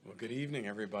Good evening,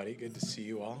 everybody. Good to see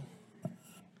you all.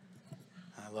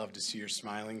 I love to see your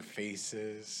smiling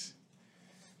faces.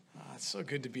 It's so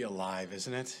good to be alive,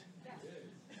 isn't it?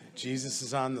 Jesus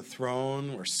is on the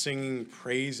throne. We're singing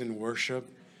praise and worship,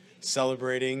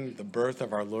 celebrating the birth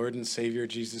of our Lord and Savior,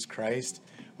 Jesus Christ.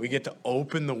 We get to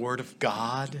open the Word of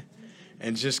God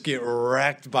and just get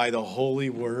wrecked by the Holy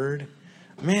Word.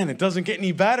 Man, it doesn't get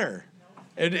any better.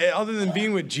 Other than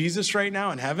being with Jesus right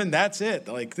now in heaven, that's it.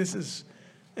 This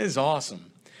is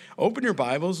awesome. Open your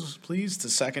Bibles, please,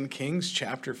 to 2 Kings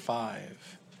chapter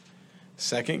 5.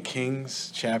 2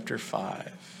 Kings chapter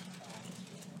 5.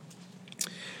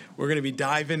 We're going to be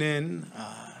diving in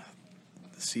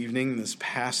this evening, this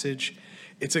passage.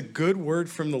 It's a good word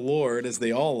from the Lord, as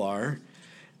they all are,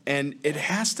 and it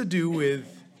has to do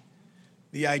with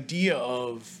the idea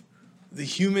of the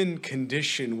human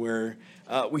condition where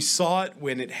we saw it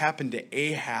when it happened to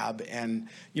Ahab, and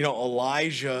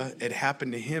Elijah, it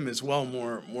happened to him as well,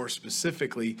 more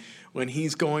specifically when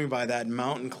he's going by that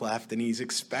mountain cleft and he's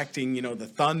expecting the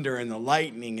thunder and the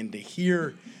lightning, and to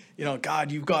hear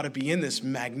God, you've got to be in this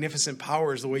magnificent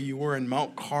powers the way you were in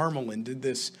Mount Carmel, and did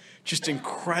this just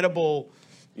incredible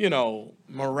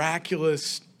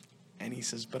miraculous, and he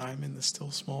says, but I'm in the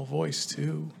still small voice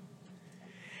too.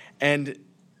 And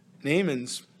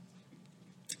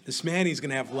this man, he's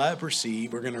going to have leprosy.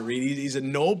 We're going to read. He's a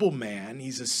noble man.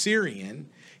 He's a Syrian.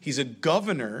 He's a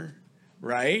governor,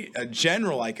 right? A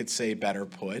general, I could say, better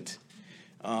put,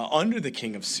 under the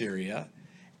king of Syria.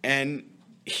 And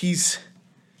he's,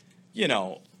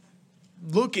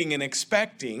 looking and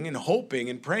expecting and hoping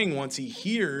and praying once he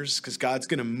hears, because God's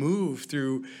going to move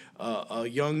through a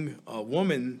young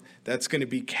woman that's going to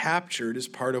be captured as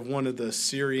part of one of the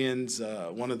Syrians,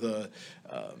 one of the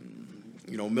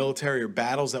military or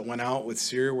battles that went out with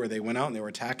Syria, where they went out and they were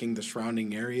attacking the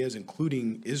surrounding areas,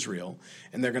 including Israel.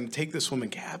 And they're going to take this woman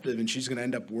captive, and she's going to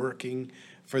end up working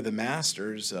for the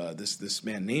masters, this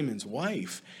man Naaman's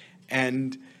wife.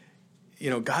 And,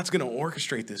 God's going to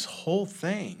orchestrate this whole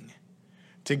thing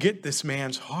to get this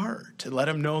man's heart, to let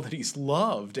him know that he's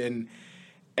loved. And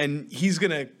he's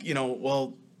going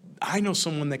to, I know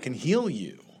someone that can heal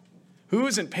you. Who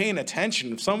isn't paying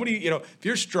attention? If somebody, if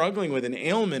you're struggling with an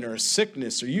ailment or a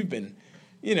sickness, or you've been,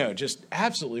 just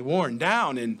absolutely worn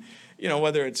down, and,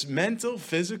 whether it's mental,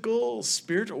 physical,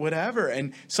 spiritual, whatever,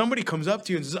 and somebody comes up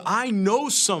to you and says, I know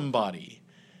somebody.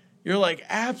 You're like,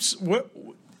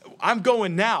 I'm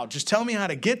going now. Just tell me how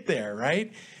to get there,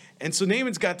 right? And so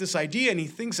Naaman's got this idea, and he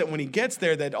thinks that when he gets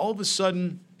there, that all of a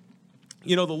sudden,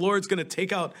 the Lord's going to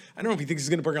take out, I don't know if he thinks he's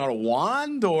going to bring out a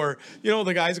wand, or,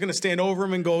 the guy's going to stand over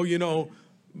him and go, booga,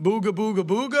 booga,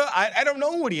 booga. I don't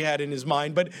know what he had in his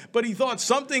mind, but he thought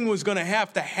something was going to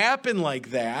have to happen like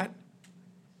that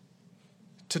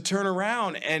to turn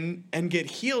around and get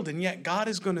healed. And yet God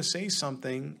is going to say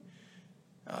something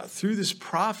through this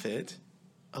prophet,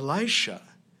 Elisha,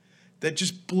 that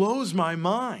just blows my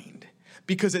mind,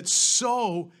 because it's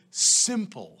so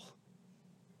simple.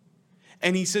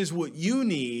 And he says, what you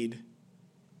need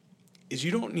is,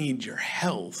 you don't need your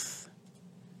health.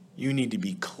 You need to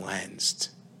be cleansed.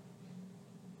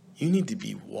 You need to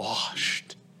be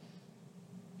washed.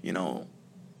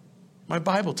 My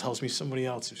Bible tells me somebody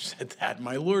else who said that.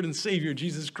 My Lord and Savior,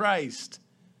 Jesus Christ.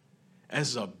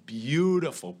 As a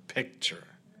beautiful picture,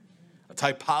 a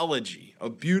typology, a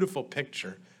beautiful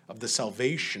picture of the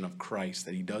salvation of Christ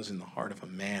that he does in the heart of a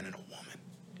man and a woman.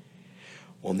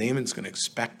 Well, Naaman's going to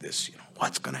expect this.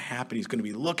 What's going to happen? He's going to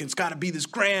be looking. It's got to be this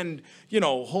grand,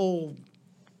 whole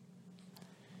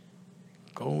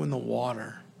go in the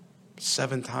water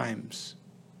 7 times.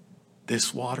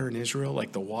 This water in Israel,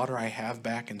 like the water I have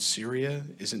back in Syria,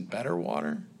 isn't better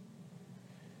water.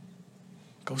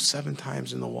 Go 7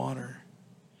 times in the water.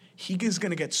 He is going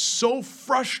to get so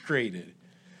frustrated,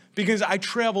 because I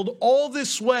traveled all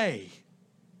this way.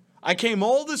 I came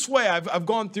all this way. I've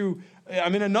gone through,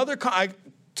 I'm in another,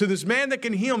 to this man that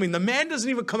can heal me. And the man doesn't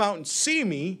even come out and see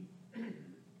me.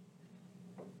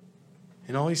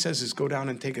 And all he says is, go down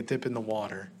and take a dip in the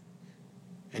water,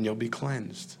 and you'll be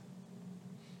cleansed.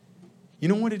 You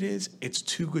know what it is? It's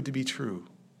too good to be true.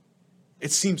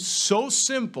 It seems so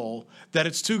simple that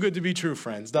it's too good to be true,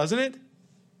 friends, doesn't it?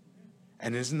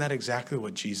 And isn't that exactly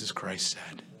what Jesus Christ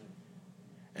said?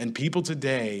 And people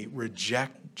today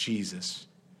reject Jesus,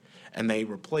 and they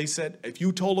replace it. If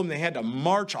you told them they had to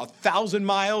march 1,000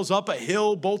 miles up a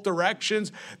hill, both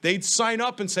directions, they'd sign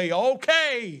up and say,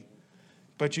 okay.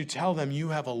 But you tell them you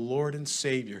have a Lord and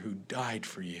Savior who died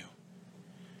for you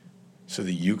so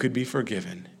that you could be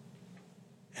forgiven.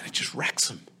 And it just wrecks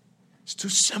them. It's too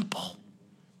simple.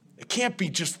 It can't be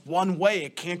just one way.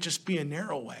 It can't just be a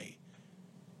narrow way.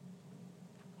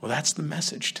 Well, that's the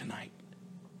message tonight.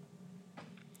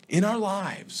 In our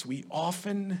lives, we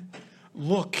often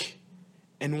look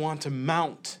and want to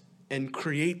mount and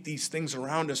create these things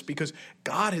around us because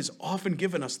God has often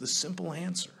given us the simple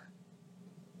answer.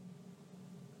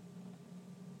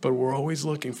 But we're always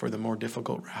looking for the more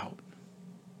difficult route.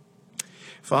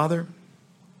 Father,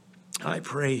 I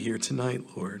pray here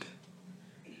tonight, Lord,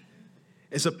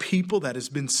 as a people that has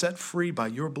been set free by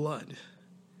your blood,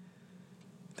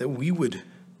 that we would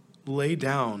lay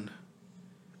down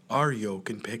our yoke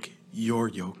and pick your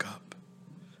yoke up,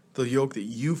 the yoke that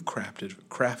you've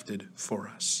crafted for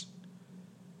us.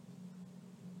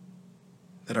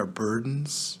 That our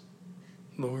burdens,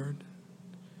 Lord,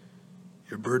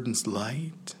 your burdens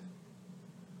light,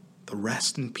 the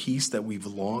rest and peace that we've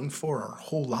longed for our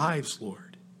whole lives,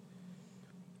 Lord,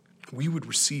 we would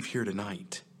receive here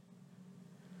tonight.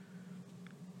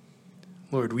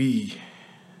 Lord, we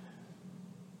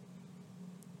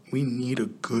need a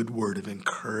good word of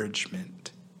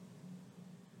encouragement.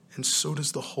 And so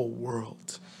does the whole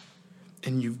world.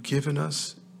 And you've given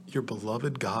us your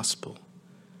beloved gospel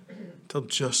to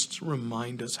just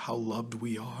remind us how loved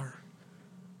we are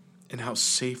and how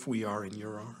safe we are in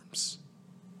your arms.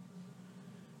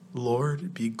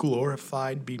 Lord, be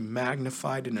glorified, be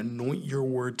magnified, and anoint your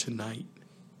word tonight.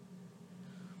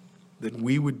 That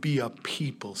we would be a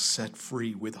people set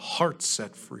free, with hearts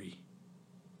set free,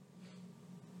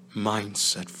 minds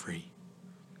set free,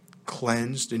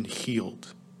 cleansed and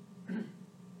healed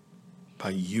by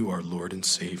you, our Lord and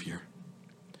Savior.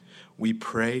 We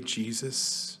pray,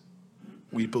 Jesus,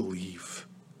 we believe.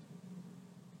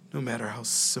 No matter how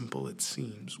simple it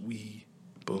seems, we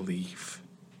believe.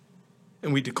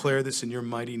 And we declare this in your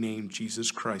mighty name, Jesus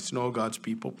Christ. And all God's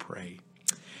people pray.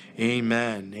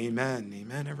 Amen. Amen.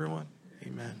 Amen, everyone.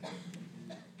 Amen.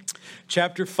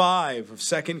 Chapter 5 of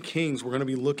 2 Kings, we're going to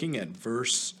be looking at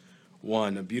verse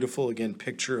 1. A beautiful, again,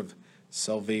 picture of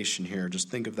salvation here. Just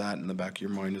think of that in the back of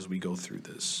your mind as we go through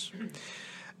this.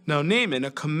 Now, Naaman,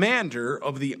 a commander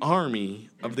of the army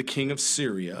of the king of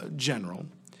Syria, general,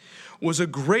 was a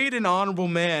great and honorable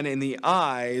man in the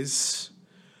eyes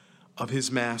of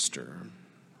his master,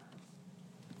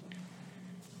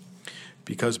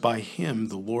 because by him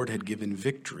the Lord had given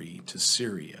victory to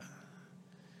Syria.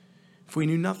 If we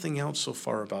knew nothing else so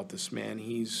far about this man,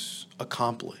 he's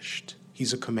accomplished.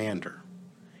 He's a commander.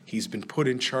 He's been put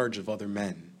in charge of other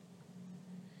men.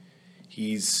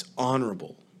 He's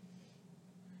honorable.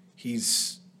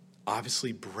 He's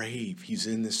obviously brave. He's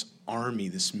in this army,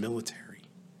 this military.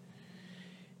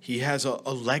 He has a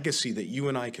legacy that you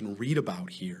and I can read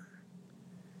about here.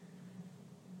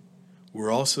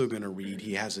 We're also going to read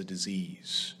he has a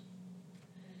disease.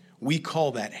 We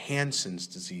call that Hansen's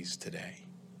disease today.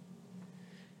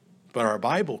 But our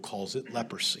Bible calls it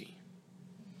leprosy.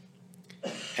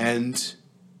 And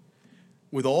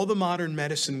with all the modern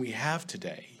medicine we have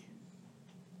today,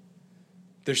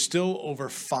 there's still over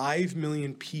 5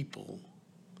 million people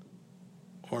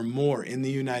or more in the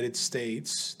United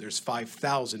States. There's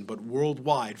 5,000, but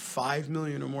worldwide, 5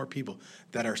 million or more people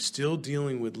that are still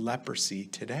dealing with leprosy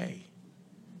today.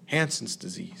 Hansen's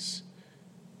disease.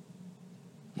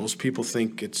 Most people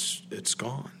think it's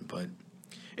gone, but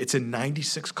it's in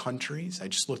 96 countries. I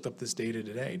just looked up this data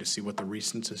today to see what the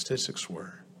recent statistics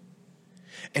were.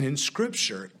 And in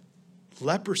Scripture,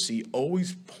 leprosy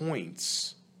always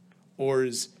points or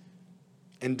is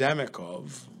endemic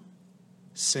of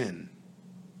sin.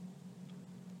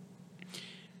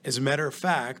 As a matter of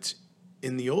fact,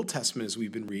 in the Old Testament, as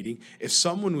we've been reading, if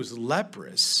someone was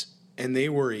leprous and they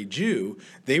were a Jew,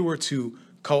 they were to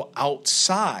go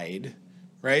outside,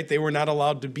 right? They were not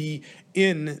allowed to be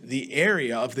in the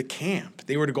area of the camp.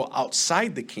 They were to go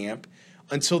outside the camp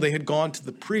until they had gone to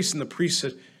the priest, and the priest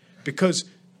said, because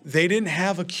they didn't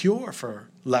have a cure for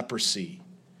leprosy.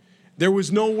 There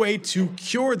was no way to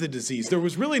cure the disease. There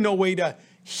was really no way to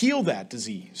heal that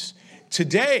disease.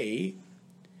 Today,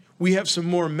 we have some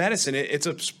more medicine. It's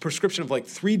a prescription of like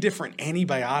 3 different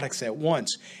antibiotics at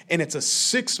once. And it's a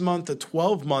 6-month to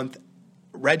 12-month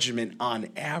regimen on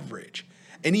average.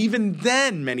 And even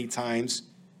then, many times,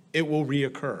 it will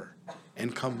reoccur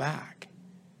and come back.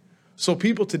 So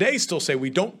people today still say we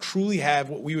don't truly have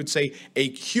what we would say a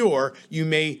cure. You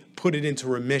may put it into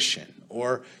remission,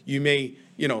 or you may,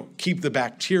 keep the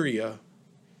bacteria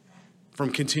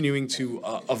from continuing to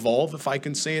evolve, if I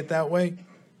can say it that way.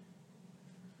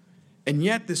 And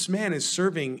yet this man is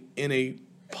serving in a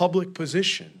public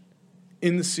position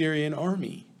in the Syrian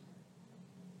army.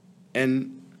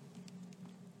 And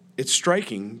it's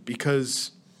striking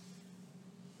because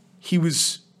he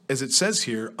was, as it says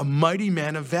here, a mighty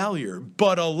man of valor,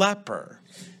 but a leper.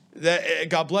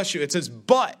 God bless you. It says,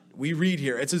 but, we read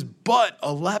here, it says, but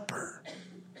a leper.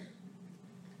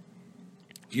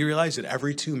 Do you realize that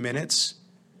every 2 minutes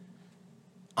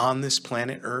on this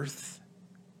planet Earth,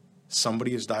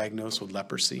 somebody is diagnosed with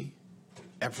leprosy?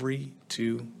 Every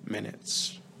 2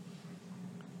 minutes.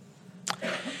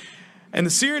 And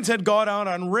the Syrians had gone out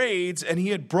on raids, and he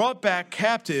had brought back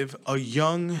captive a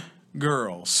young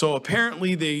girl. So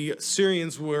apparently the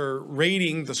Syrians were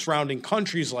raiding the surrounding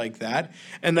countries like that,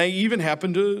 and they even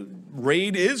happened to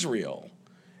raid Israel.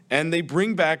 And they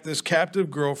bring back this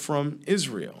captive girl from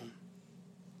Israel.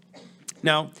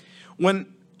 Now,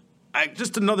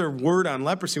 just another word on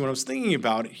leprosy, when I was thinking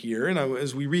about it here, and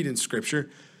as we read in Scripture,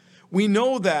 we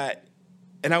know that,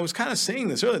 and I was kind of saying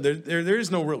this earlier, there is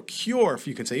no real cure, if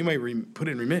you can say. You might put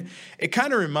it in remit. It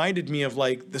kind of reminded me of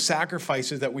like the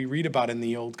sacrifices that we read about in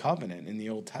the Old Covenant, in the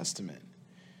Old Testament.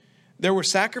 There were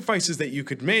sacrifices that you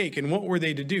could make, and what were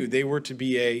they to do? They were to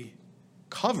be a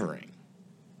covering.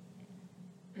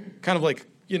 Kind of like,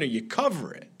 you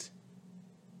cover it.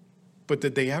 But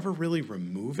did they ever really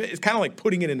remove it? It's kind of like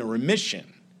putting it in a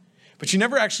remission. But you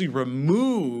never actually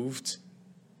removed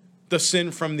the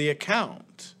sin from the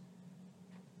account.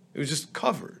 It was just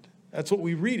covered. That's what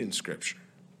we read in Scripture.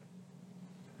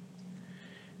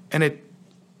 And it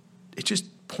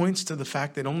just points to the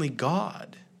fact that only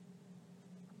God,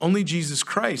 only Jesus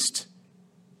Christ,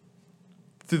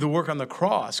 through the work on the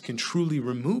cross, can truly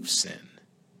remove sin.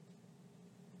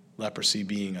 Leprosy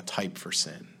being a type for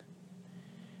sin.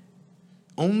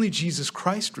 Only Jesus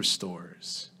Christ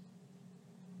restores.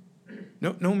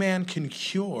 No man can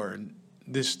cure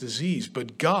this disease,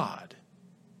 but God.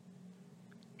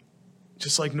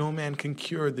 Just like no man can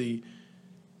cure the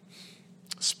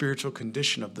spiritual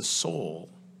condition of the soul,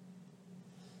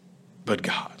 but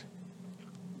God.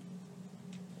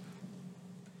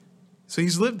 So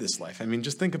he's lived this life. I mean,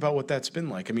 just think about what that's been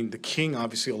like. I mean, the king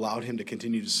obviously allowed him to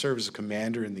continue to serve as a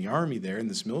commander in the army there, in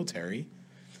this military.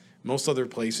 Most other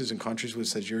places and countries where it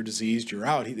says you're diseased, you're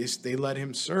out, they let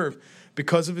him serve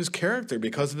because of his character,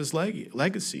 because of his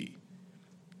legacy.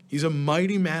 He's a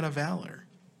mighty man of valor.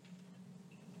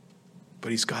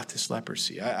 But he's got this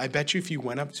leprosy. I bet you if you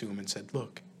went up to him and said,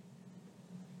 look,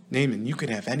 Naaman, you can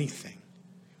have anything.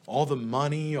 All the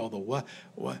money, all the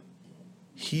what?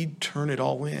 He'd turn it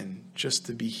all in just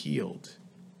to be healed.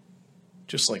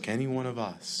 Just like any one of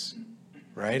us,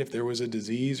 right? If there was a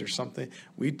disease or something,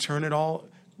 we'd turn it all.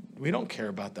 We don't care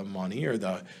about the money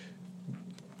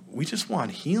we just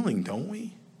want healing, don't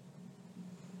we?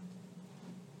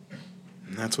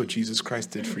 And that's what Jesus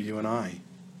Christ did for you and I.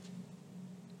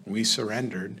 We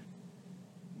surrendered,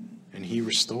 and he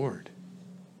restored.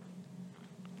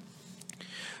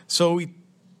 So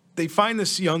they find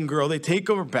this young girl. They take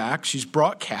her back. She's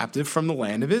brought captive from the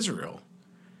land of Israel.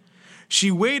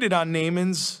 She waited on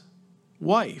Naaman's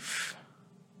wife.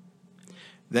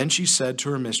 Then she said to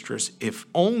her mistress, if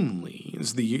only,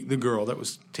 is the girl that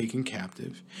was taken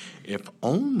captive, if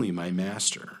only my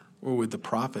master were with the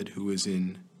prophet who is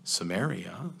in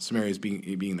Samaria is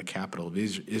being the capital of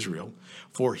Israel,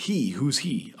 for who's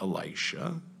he?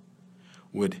 Elisha,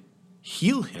 would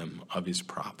heal him of his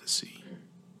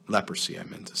leprosy, I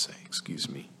meant to say, excuse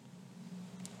me.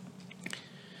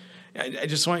 I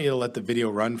just want you to let the video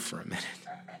run for a minute.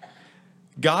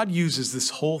 God uses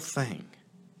this whole thing.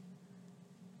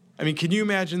 I mean, can you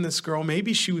imagine this girl?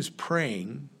 Maybe she was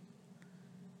praying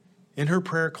in her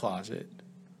prayer closet,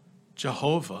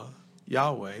 Jehovah,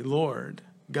 Yahweh, Lord,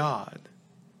 God,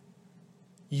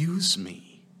 use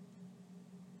me.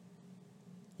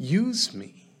 Use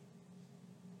me.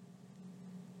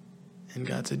 And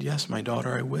God said, yes, my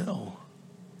daughter, I will.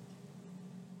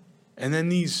 And then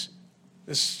this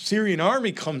Syrian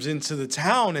army comes into the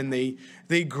town, and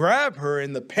they grab her,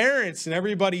 and the parents and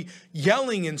everybody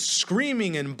yelling and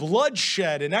screaming and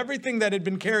bloodshed and everything that had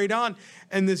been carried on.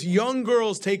 And this young girl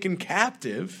is taken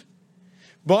captive,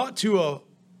 brought to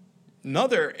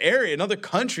another area, another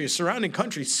country, a surrounding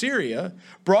country, Syria,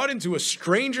 brought into a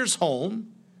stranger's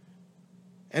home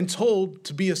and told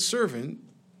to be a servant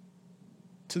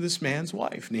to this man's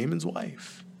wife, Naaman's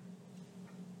wife.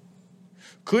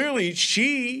 Clearly,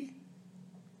 she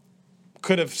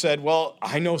could have said, well,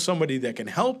 I know somebody that can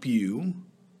help you,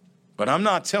 but I'm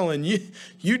not telling you.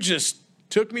 You just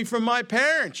took me from my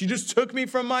parents. You just took me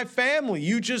from my family.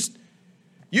 You just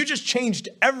changed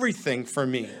everything for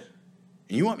me.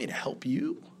 And you want me to help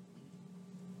you?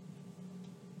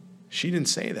 She didn't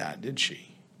say that, did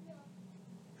she?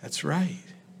 That's right.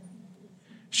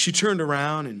 She turned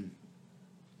around and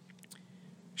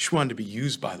she wanted to be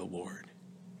used by the Lord.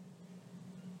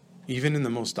 Even in the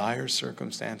most dire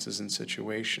circumstances and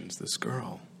situations, this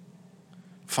girl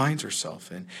finds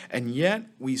herself in. And yet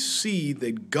we see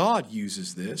that God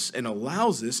uses this and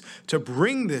allows this to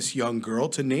bring this young girl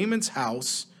to Naaman's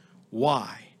house.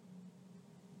 Why?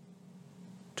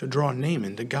 To draw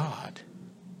Naaman to God.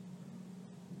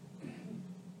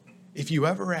 If you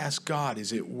ever ask God,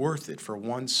 is it worth it for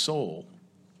one soul?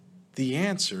 The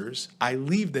answer's, I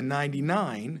leave the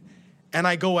 99 and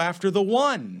I go after the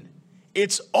one.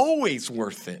 It's always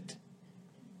worth it.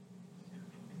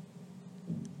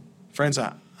 Friends,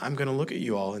 I'm going to look at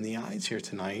you all in the eyes here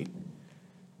tonight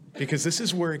because this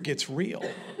is where it gets real.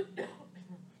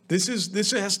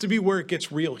 This has to be where it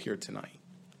gets real here tonight.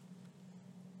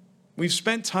 We've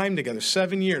spent time together,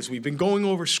 7 years. We've been going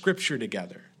over Scripture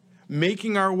together,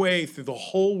 making our way through the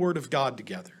whole Word of God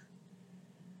together.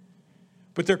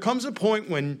 But there comes a point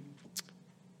when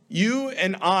you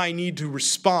and I need to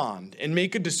respond and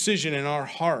make a decision in our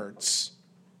hearts.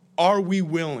 Are we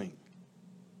willing?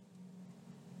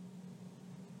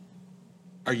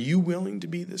 Are you willing to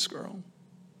be this girl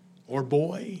or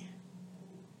boy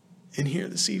in here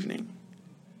this evening?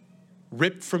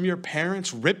 Ripped from your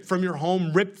parents, ripped from your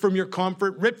home, ripped from your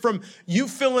comfort, ripped from you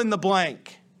fill in the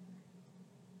blank.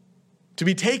 To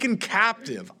be taken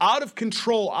captive, out of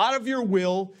control, out of your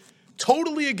will,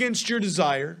 totally against your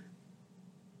desire,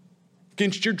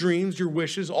 against your dreams, your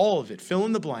wishes, all of it. Fill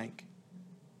in the blank.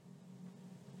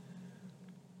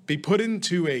 Be put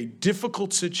into a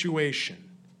difficult situation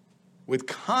with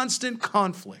constant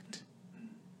conflict,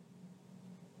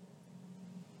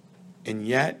 and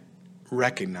yet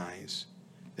recognize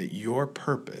that your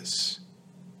purpose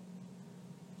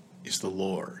is the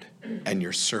Lord and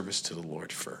your service to the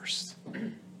Lord first.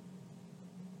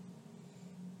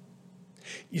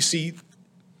 You see,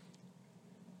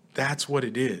 that's what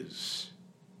it is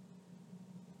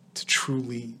to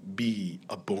truly be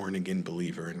a born-again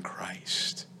believer in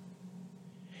Christ.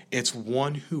 It's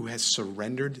one who has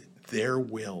surrendered their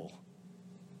will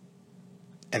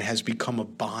and has become a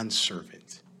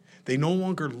bondservant. They no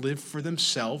longer live for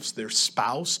themselves, their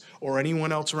spouse, or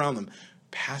anyone else around them.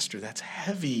 Pastor, that's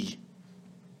heavy.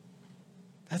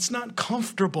 That's not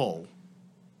comfortable.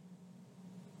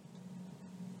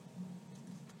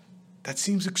 That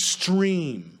seems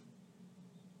extreme.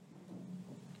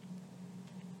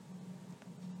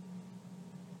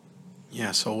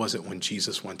 Yeah, so was it when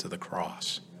Jesus went to the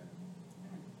cross.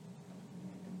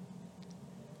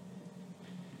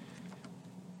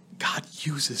 God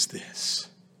uses this.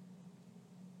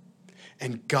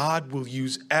 And God will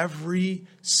use every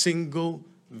single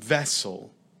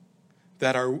vessel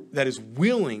that is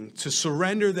willing to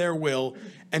surrender their will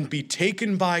and be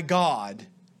taken by God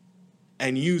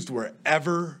and used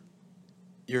wherever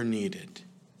you're needed.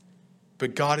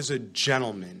 But God is a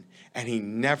gentleman, and he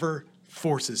never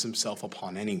forces himself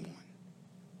upon anyone.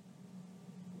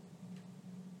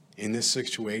 In this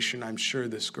situation, I'm sure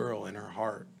this girl in her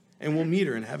heart, and we'll meet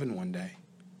her in heaven one day,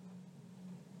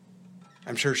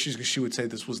 I'm sure she would say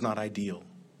this was not ideal.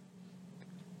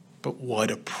 But what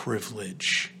a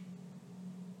privilege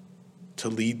to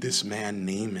lead this man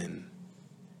Naaman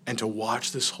and to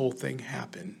watch this whole thing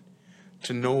happen.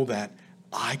 To know that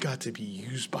I got to be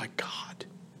used by God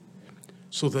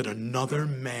so that another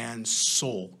man's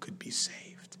soul could be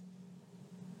saved.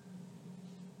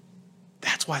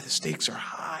 That's why the stakes are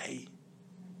high.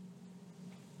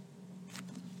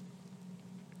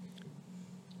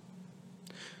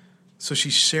 So she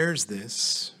shares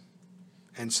this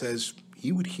and says,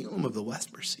 he would heal him of the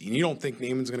leprosy. And you don't think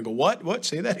Naaman's going to go, what? What?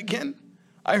 Say that again?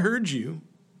 I heard you.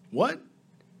 What?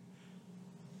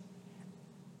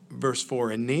 Verse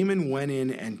 4, and Naaman went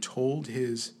in and told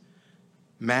his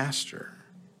master,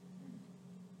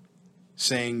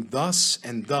 saying, thus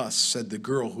and thus said the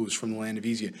girl who was from the land of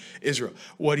Israel.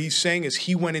 What he's saying is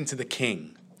he went into the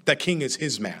king. The king is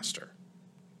his master,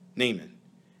 Naaman.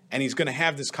 And he's going to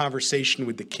have this conversation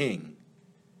with the king.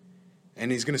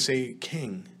 And he's going to say,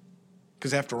 king,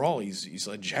 because after all, he's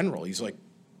a general. He's like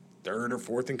third or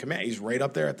fourth in command. He's right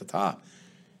up there at the top.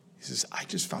 He says, I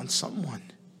just found someone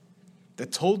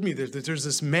that told me that there's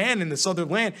this man in this other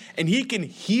land, and he can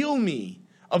heal me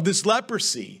of this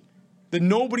leprosy that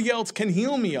nobody else can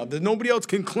heal me of, that nobody else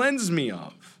can cleanse me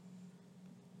of.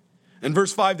 In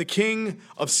verse 5, the king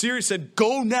of Syria said,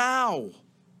 go now,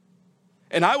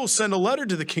 and I will send a letter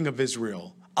to the king of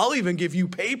Israel. I'll even give you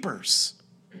papers.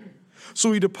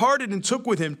 So he departed and took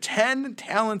with him 10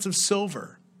 talents of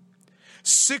silver,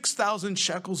 6,000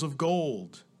 shekels of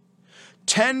gold,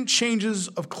 10 changes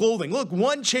of clothing. Look,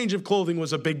 one change of clothing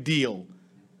was a big deal.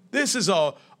 This is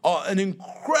an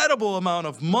incredible amount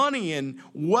of money and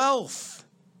wealth.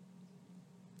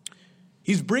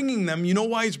 He's bringing them. You know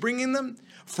why he's bringing them?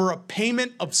 For a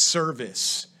payment of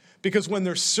service. Because when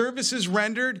their service is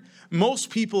rendered, most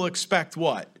people expect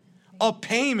what? A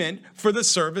payment for the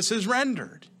services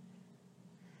rendered.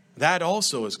 That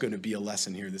also is going to be a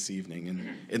lesson here this evening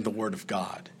in the Word of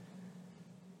God.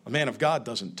 A man of God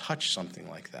doesn't touch something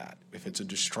like that if it's a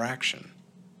distraction.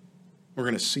 We're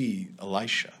going to see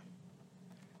Elisha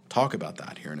talk about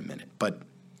that here in a minute. But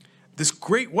this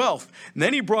great wealth. And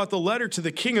then he brought the letter to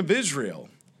the king of Israel,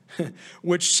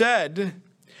 which said,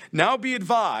 now be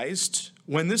advised,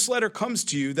 when this letter comes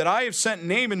to you, that I have sent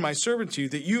Naaman my servant to you,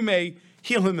 that you may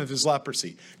heal him of his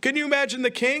leprosy. Can you imagine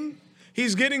the king?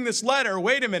 He's getting this letter.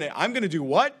 Wait a minute. I'm going to do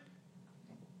what?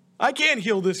 I can't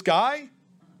heal this guy,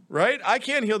 right? I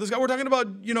can't heal this guy. We're talking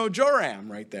about, Joram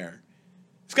right there.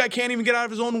 This guy can't even get out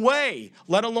of his own way,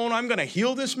 let alone I'm going to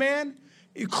heal this man.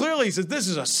 He clearly says this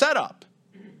is a setup.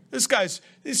 This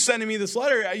he's sending me this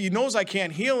letter. He knows I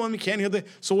can't heal him. He can't heal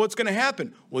so what's going to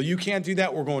happen? Well, you can't do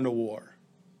that. We're going to war.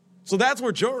 So that's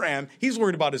where Joram, he's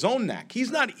worried about his own neck.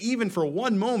 He's not even for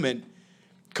one moment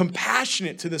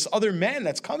compassionate to this other man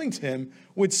that's coming to him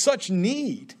with such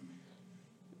need.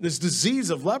 This disease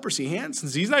of leprosy,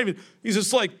 Hansen's. He's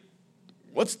just like,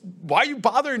 why are you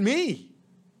bothering me?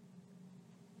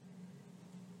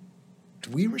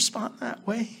 Do we respond that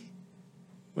way?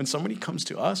 When somebody comes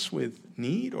to us with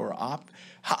need or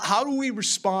how do we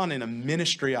respond in a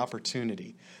ministry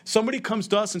opportunity? Somebody comes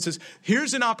to us and says,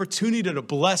 here's an opportunity to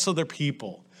bless other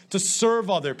people, to serve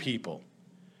other people.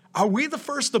 Are we the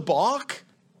first to balk?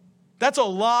 That's a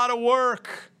lot of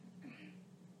work.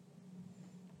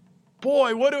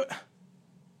 Boy,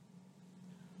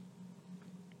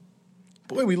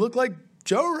 we look like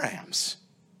Jorams.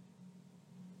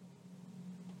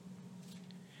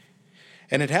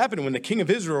 And it happened when the king of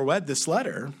Israel read this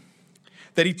letter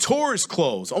that he tore his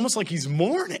clothes, almost like he's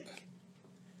mourning.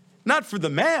 Not for the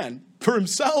man, for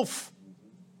himself.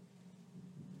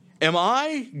 Am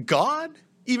I God?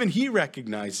 Even he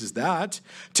recognizes that.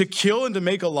 To kill and to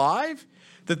make alive?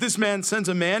 That this man sends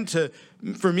a man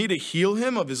for me to heal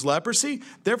him of his leprosy?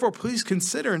 Therefore, please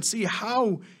consider and see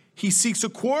how he seeks a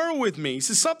quarrel with me. He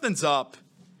says, something's up.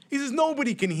 He says,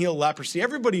 nobody can heal leprosy.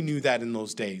 Everybody knew that in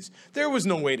those days. There was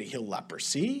no way to heal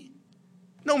leprosy.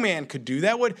 No man could do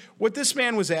that. What this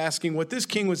man was asking, what this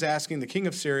king was asking, the king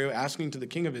of Syria asking to the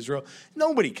king of Israel,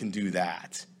 nobody can do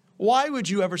that. Why would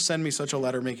you ever send me such a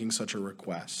letter making such a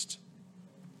request?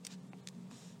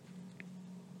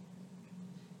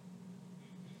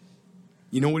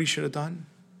 You know what he should have done?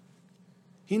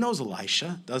 He knows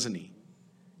Elisha, doesn't he?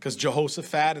 Because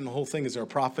Jehoshaphat and the whole thing, is there a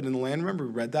prophet in the land? Remember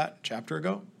we read that a chapter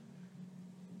ago?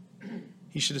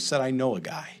 He should have said, I know a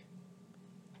guy.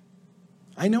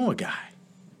 I know a guy.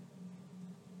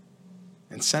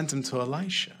 And sent him to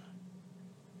Elisha.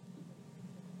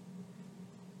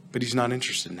 But he's not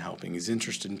interested in helping. He's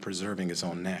interested in preserving his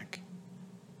own neck.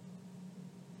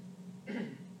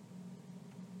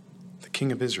 The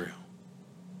king of Israel.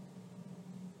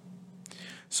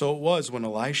 So it was when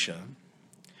Elisha,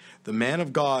 the man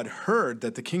of God, heard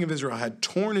that the king of Israel had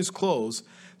torn his clothes,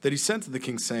 that he sent to the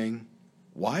king saying,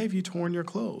 why have you torn your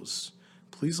clothes?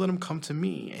 Please let him come to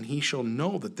me, and he shall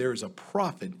know that there is a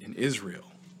prophet in Israel.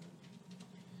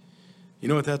 You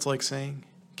know what that's like saying?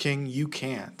 King, you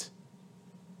can't,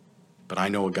 but I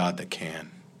know a God that can.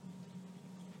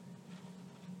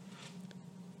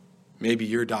 Maybe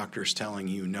your doctor's telling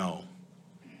you no,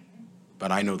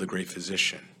 but I know the great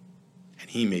physician, and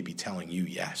he may be telling you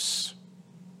yes.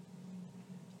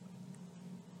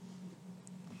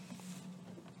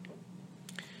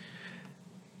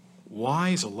 Why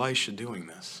is Elisha doing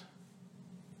this?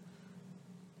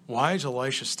 Why is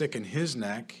Elisha sticking his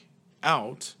neck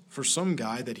out for some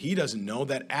guy that he doesn't know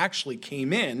that actually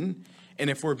came in? And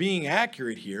if we're being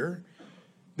accurate here,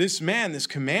 this man, this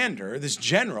commander, this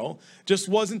general, just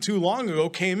wasn't too long ago,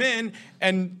 came in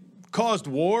and caused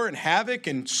war and havoc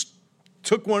and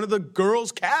took one of the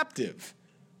girls captive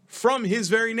from his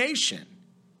very nation.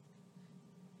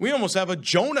 We almost have a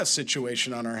Jonah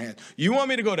situation on our hands. You want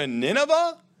me to go to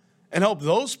Nineveh and help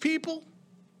those people?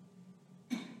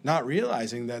 Not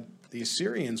realizing that the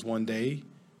Assyrians one day,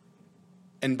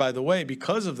 and by the way,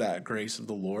 because of that grace of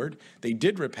the Lord, they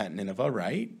did repent Nineveh,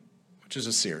 right? Which is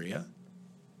Assyria.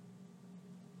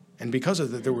 And because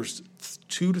of that, there was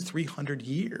 200 to 300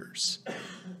 years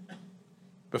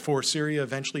before Assyria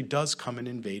eventually does come and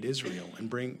invade Israel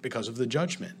and because of the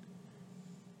judgment.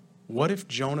 What if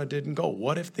Jonah didn't go?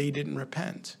 What if they didn't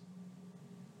repent?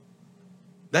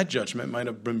 That judgment might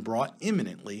have been brought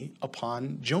imminently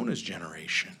upon Jonah's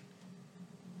generation.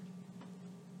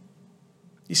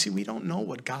 You see, we don't know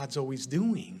what God's always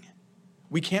doing.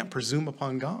 We can't presume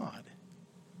upon God.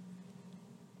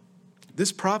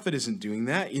 this prophet isn't doing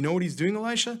that. You know what he's doing,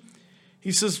 Elisha?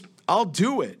 He says, I'll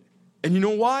do it. And you know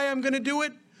why I'm going to do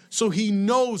it? So he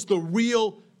knows the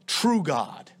real, true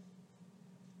God.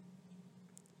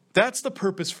 That's the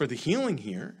purpose for the healing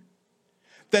here.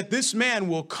 That this man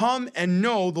will come and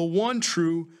know the one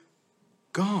true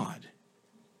God.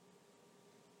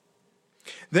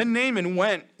 Then Naaman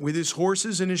went with his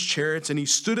horses and his chariots, and he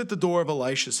stood at the door of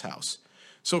Elisha's house.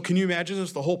 So can you imagine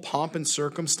this, the whole pomp and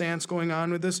circumstance going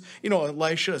on with this? You know,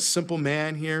 Elisha, a simple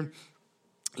man here.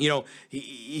 You know,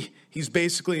 he's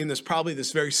basically in probably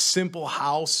this very simple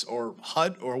house or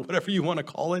hut or whatever you want to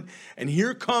call it. And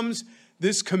here comes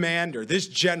this commander, this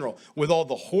general, with all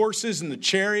the horses and the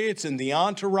chariots and the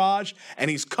entourage. And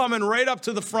he's coming right up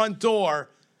to the front door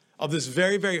of this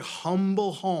very, very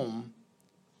humble home,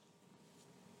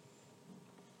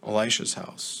 Elisha's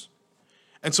house.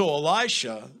 And so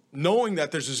Elisha, knowing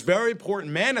that there's this very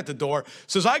important man at the door,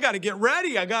 says, I got to get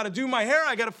ready. I got to do my hair.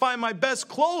 I got to find my best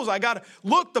clothes. I got to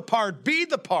look the part, be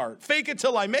the part, fake it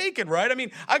till I make it, right? I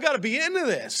mean, I got to be into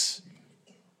this.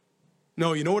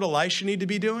 No, you know what Elisha need to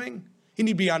be doing? He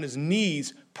need to be on his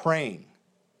knees praying.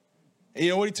 And you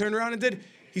know what he turned around and did?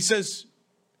 He says,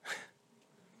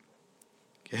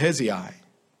 Gehazi,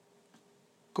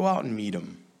 go out and meet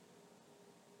him.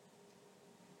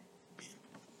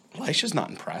 Elisha's not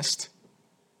impressed.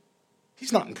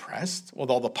 He's not impressed with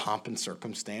all the pomp and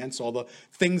circumstance, all the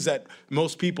things that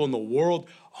most people in the world,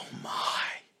 oh my,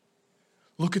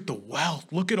 look at the wealth,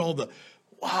 look at all the,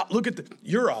 wow, look at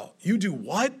you do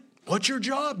what? What's your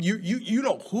job? You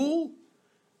know who?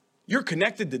 You're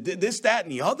connected to this, that,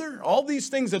 and the other. All these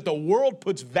things that the world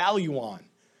puts value on.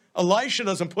 Elisha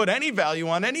doesn't put any value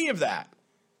on any of that.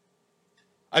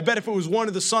 I bet if it was one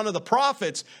of the son of the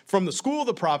prophets from the school of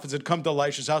the prophets had come to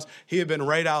Elisha's house, he had been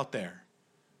right out there.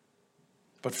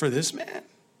 But for this man,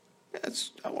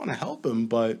 I want to help him,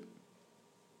 but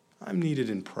I'm needed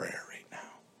in prayer right now.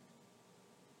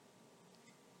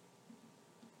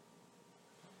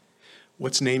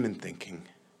 What's Naaman thinking?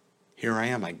 Here I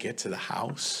am, I get to the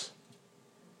house.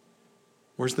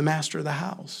 Where's the master of the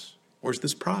house? Where's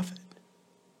this prophet?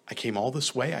 I came all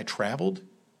this way, I traveled.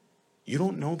 You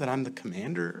don't know that I'm the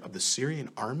commander of the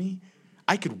Syrian army?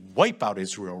 I could wipe out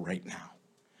Israel right now.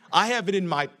 I have it in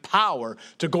my power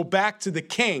to go back to the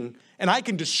king, and I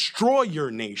can destroy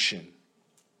your nation.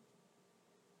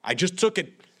 I just took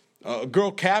a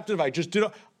girl captive. I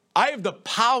have the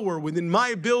power within my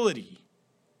ability.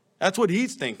 That's what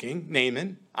he's thinking,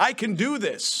 Naaman. I can do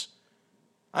this.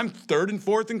 I'm third and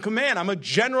fourth in command. I'm a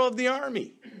general of the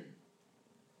army.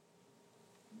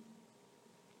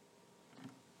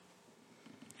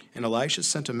 And Elisha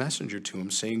sent a messenger to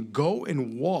him saying, go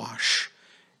and wash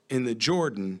in the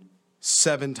Jordan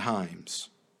 7 times.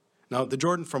 Now, the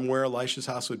Jordan from where Elisha's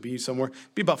house would be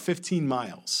be about 15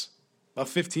 miles. About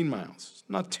 15 miles.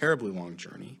 Not a terribly long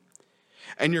journey.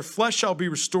 And your flesh shall be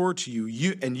restored to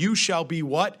you, and you shall be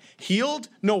what? Healed?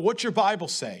 No, what's your Bible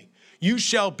say? You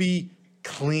shall be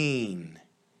clean.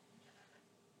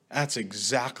 That's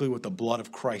exactly what the blood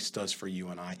of Christ does for you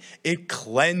and I. It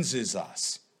cleanses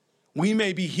us. We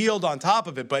may be healed on top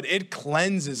of it, but it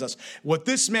cleanses us. What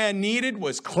this man needed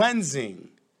was cleansing.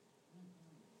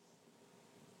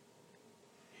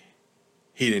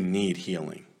 He didn't need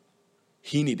healing.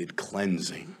 He needed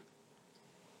cleansing.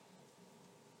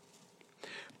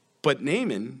 But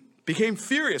Naaman became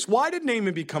furious. Why did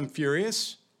Naaman become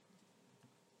furious?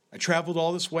 I traveled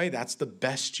all this way. That's the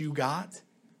best you got?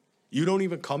 You don't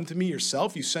even come to me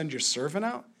yourself. You send your servant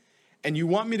out? And you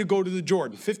want me to go to the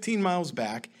Jordan 15 miles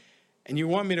back, and you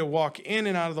want me to walk in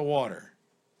and out of the water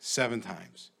 7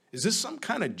 times. Is this some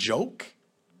kind of joke?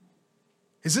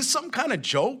 Is this some kind of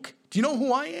joke? Do you know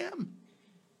who I am?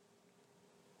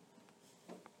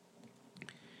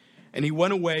 And he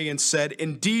went away and said,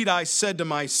 indeed, I said to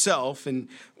myself, and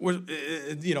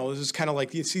this is kind of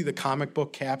like, you see the comic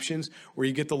book captions where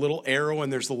you get the little arrow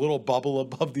and there's the little bubble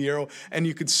above the arrow, and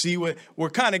you could see what we're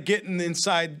kind of getting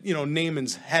inside,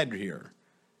 Naaman's head here.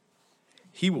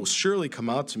 He will surely come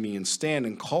out to me and stand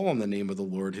and call on the name of the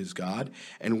Lord his God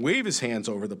and wave his hands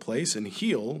over the place and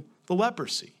heal the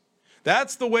leprosy.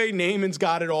 That's the way Naaman's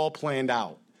got it all planned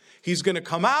out. He's going to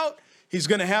come out. He's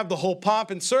going to have the whole pomp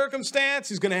and circumstance.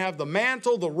 He's going to have the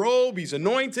mantle, the robe. He's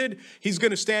anointed. He's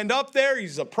going to stand up there.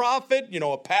 He's a prophet.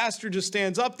 A pastor just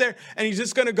stands up there. And he's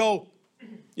just going to go,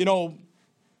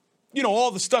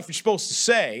 all the stuff you're supposed to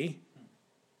say.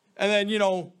 And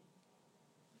then,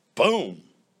 boom.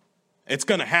 It's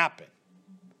going to happen.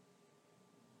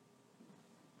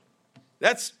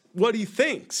 That's what he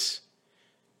thinks.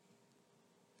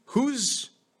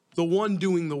 Who's the one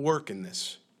doing the work in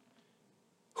this?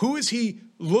 Who is he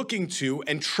looking to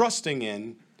and trusting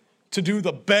in to do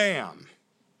the bam?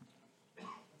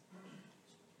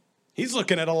 He's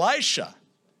looking at Elisha.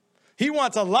 He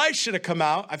wants Elisha to come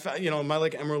out. Am I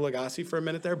like Emeril Lagasse for a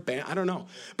minute there? Bam, I don't know.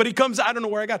 But he comes, I don't know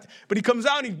where I got, but he comes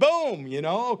out and he, boom,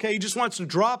 okay, he just wants to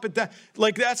drop it down.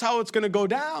 Like that's how it's going to go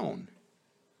down.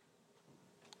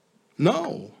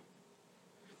 No.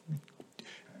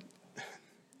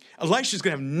 Elisha's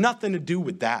going to have nothing to do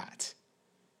with that.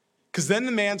 Because then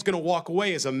the man's going to walk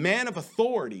away as a man of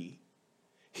authority.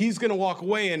 He's going to walk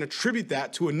away and attribute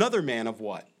that to another man of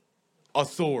what?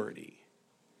 Authority.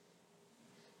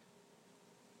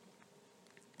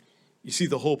 You see,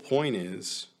 the whole point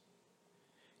is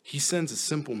he sends a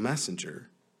simple messenger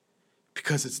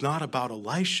because it's not about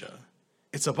Elisha.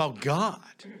 It's about God.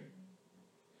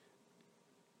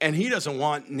 And he doesn't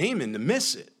want Naaman to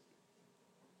miss it.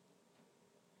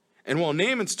 And while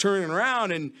Naaman's turning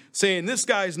around and saying, this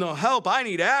guy's no help, I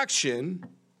need action,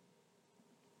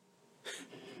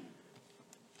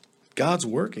 God's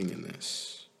working in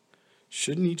this.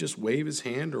 Shouldn't he just wave his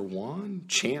hand or wand,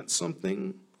 chant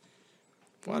something?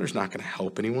 Water's not going to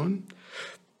help anyone.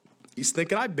 He's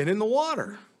thinking, I've been in the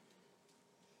water.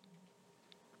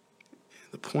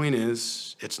 The point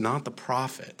is, it's not the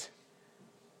prophet.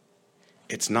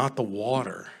 It's not the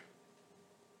water.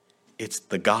 It's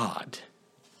the God.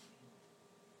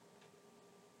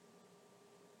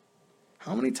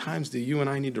 How many times do you and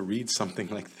I need to read something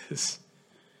like this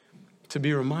to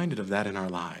be reminded of that in our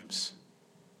lives?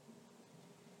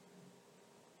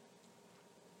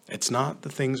 It's not the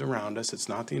things around us. It's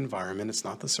not the environment. It's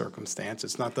not the circumstance.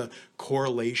 It's not the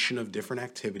correlation of different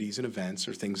activities and events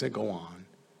or things that go on.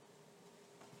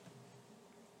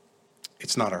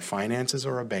 It's not our finances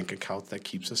or our bank account that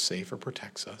keeps us safe or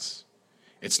protects us.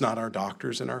 It's not our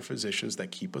doctors and our physicians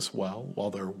that keep us well while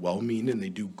they're well-meaning and they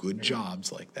do good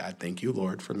jobs like that. Thank you,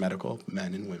 Lord, for medical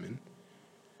men and women.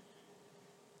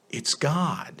 It's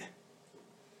God.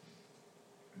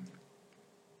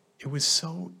 It was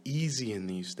so easy in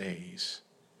these days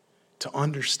to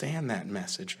understand that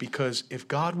message because if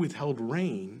God withheld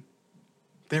rain,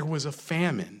 there was a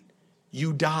famine.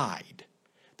 You died.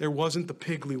 There wasn't the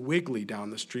Piggly Wiggly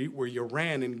down the street where you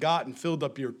ran and got and filled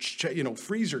up your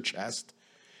freezer chest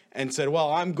and said,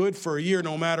 well, I'm good for a year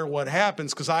no matter what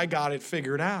happens because I got it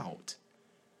figured out.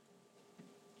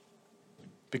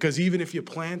 Because even if you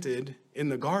planted in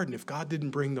the garden, if God didn't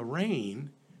bring the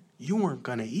rain, you weren't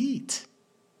going to eat.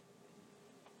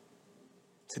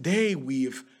 Today,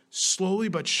 we've slowly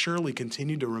but surely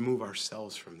continued to remove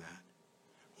ourselves from that,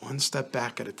 one step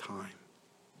back at a time.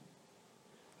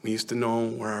 We used to know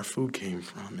where our food came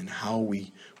from and how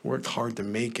we worked hard to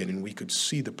make it, and we could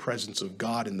see the presence of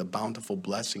God and the bountiful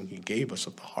blessing he gave us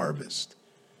of the harvest.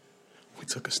 We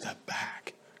took a step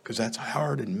back because that's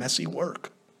hard and messy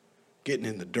work, getting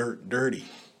in the dirt, dirty.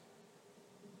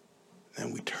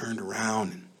 Then we turned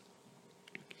around and,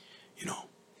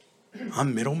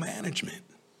 I'm middle management.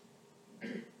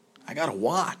 I got to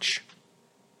watch.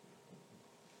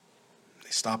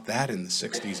 They stopped that in the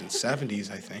 60s and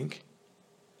 70s, I think.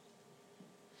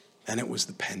 Then it was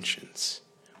the pensions.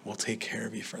 We'll take care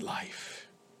of you for life.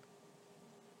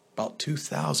 About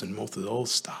 2000, most of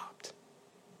those stopped.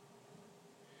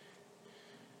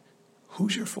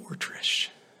 Who's your fortress?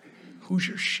 Who's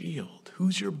your shield?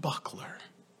 Who's your buckler?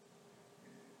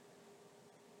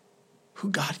 Who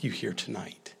got you here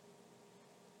tonight?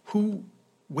 Who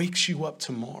wakes you up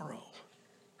tomorrow?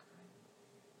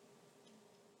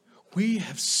 We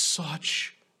have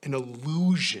such an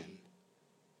illusion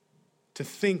to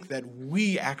think that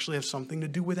we actually have something to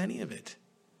do with any of it.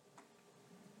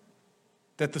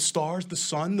 That the stars, the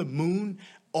sun, the moon,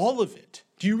 all of it.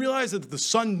 Do you realize that if the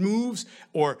sun moves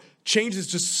or changes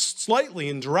just slightly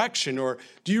in direction, or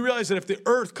do you realize that if the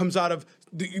earth comes out of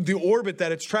the orbit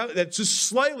that it's traveling, that's just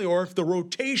slightly, or if the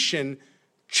rotation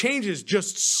changes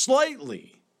just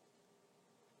slightly,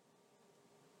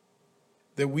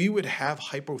 that we would have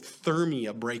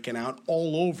hypothermia breaking out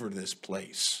all over this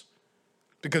place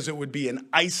because it would be an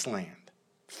Iceland,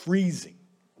 freezing.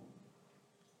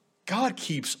 God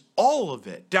keeps all of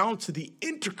it down to the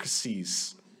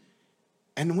intricacies.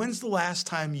 And when's the last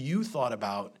time you thought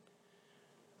about,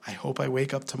 I hope I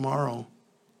wake up tomorrow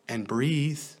and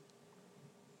breathe?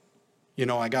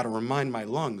 I got to remind my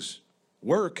lungs,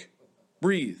 work,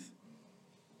 breathe.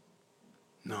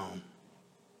 No.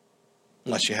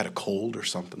 Unless you had a cold or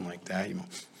something like that,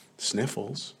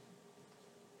 sniffles.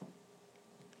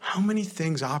 How many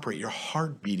things operate? Your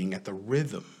heart beating at the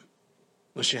rhythm.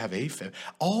 Unless you have AFib.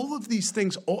 All of these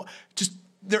things,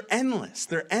 they're endless.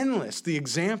 They're endless, the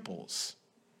examples.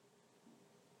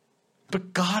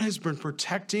 But God has been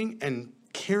protecting and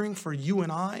caring for you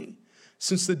and I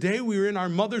since the day we were in our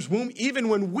mother's womb, even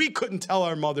when we couldn't tell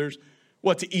our mothers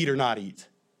what to eat or not eat.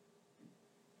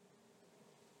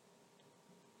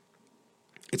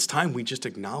 It's time we just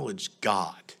acknowledge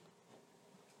God.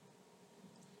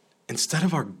 Instead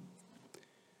of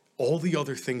all the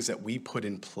other things that we put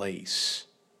in place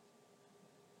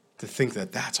to think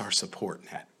that that's our support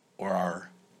net or our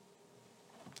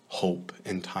hope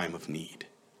in time of need.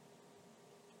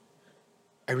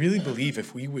 I really believe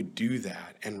if we would do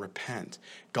that and repent,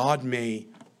 God may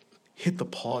hit the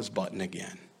pause button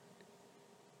again.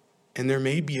 And there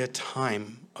may be a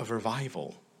time of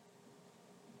revival.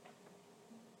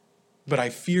 But I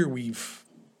fear we've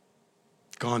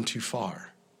gone too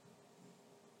far.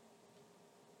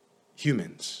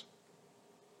 Humans,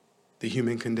 the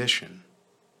human condition.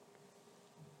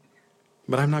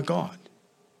 But I'm not God.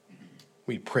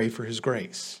 We pray for his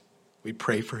grace. We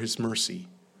pray for his mercy.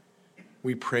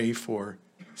 We pray for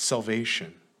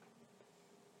salvation.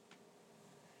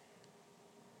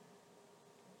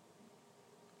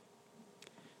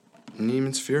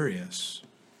 Naaman's furious.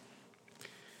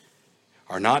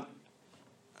 Are not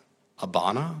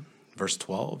Abana, verse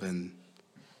 12, and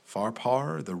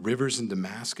Pharpar, the rivers in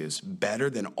Damascus, better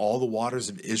than all the waters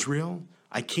of Israel?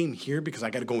 I came here because I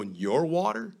got to go in your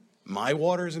water? My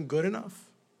water isn't good enough?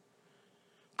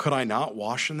 Could I not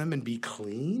wash in them and be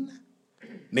clean?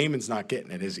 Naaman's not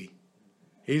getting it, is he?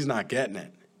 He's not getting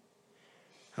it.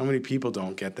 How many people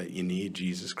don't get that you need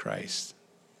Jesus Christ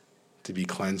to be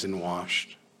cleansed and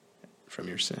washed from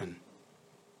your sin?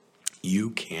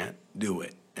 You can't do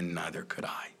it, and neither could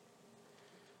I.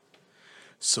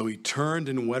 So he turned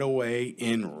and went away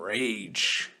in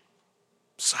rage,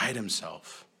 beside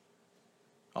himself.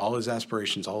 All his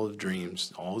aspirations, all his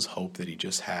dreams, all his hope that he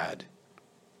just had,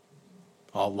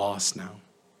 all lost now.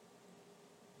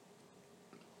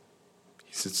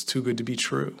 He said, it's too good to be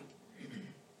true.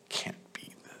 Can't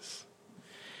beat this.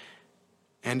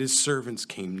 And his servants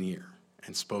came near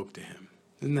and spoke to him.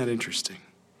 Isn't that interesting?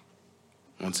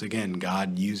 Once again,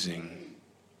 God using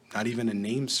not even a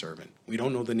named servant. We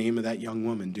don't know the name of that young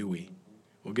woman, do we?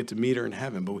 We'll get to meet her in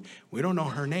heaven, but we don't know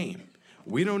her name.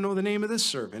 We don't know the name of this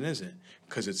servant, is it?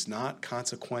 Because it's not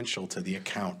consequential to the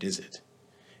account, is it?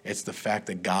 It's the fact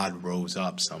that God rose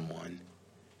up someone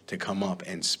to come up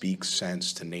and speak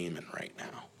sense to Naaman right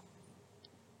now.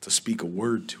 To speak a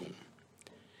word to him.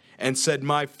 And said,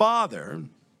 my father,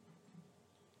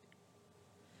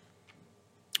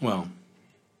 well,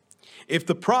 if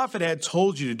the prophet had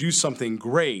told you to do something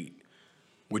great,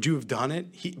 would you have done it?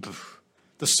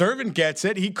 The servant gets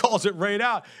it. He calls it right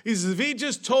out. He says, if he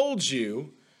just told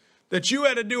you that you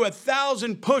had to do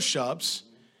 1,000 push-ups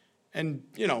and,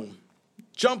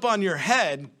 jump on your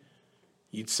head,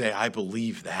 you'd say, I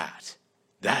believe that.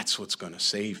 That's what's going to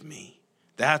save me.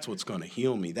 That's what's going to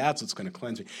heal me. That's what's going to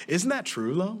cleanse me. Isn't that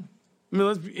true, though? I mean,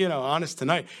 let's be, honest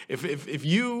tonight. If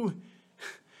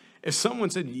someone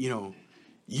said,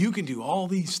 you can do all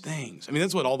these things. I mean,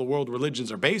 that's what all the world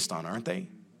religions are based on, aren't they?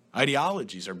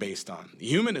 Ideologies are based on. The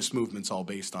humanist movement's all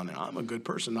based on it. I'm a good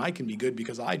person. I can be good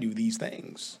because I do these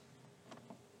things.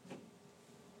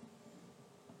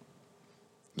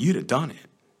 You'd have done it.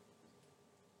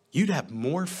 You'd have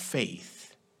more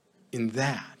faith in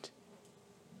that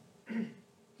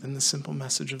than the simple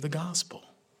message of the gospel.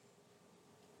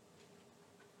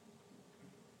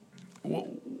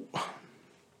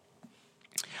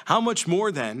 How much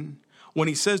more then when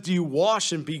he says, do you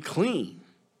wash and be clean?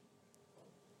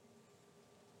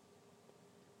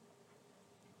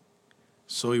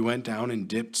 So he went down and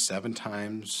dipped 7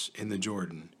 times in the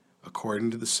Jordan,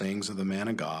 according to the sayings of the man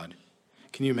of God.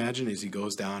 Can you imagine as he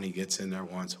goes down, he gets in there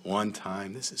once, 1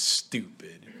 time, this is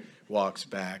stupid, walks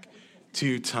back,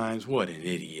 2 times, what an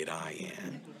idiot I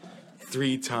am.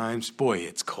 3 times, boy,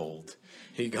 it's cold.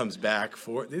 He comes back,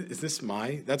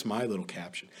 that's my little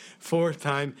caption. 4th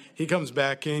time, he comes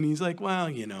back in, he's like, well,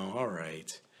 all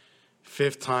right.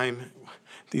 5th time,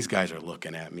 these guys are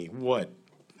looking at me,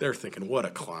 they're thinking, what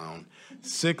a clown.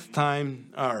 6th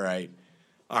time, all right,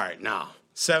 now.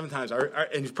 7 times,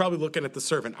 and he's probably looking at the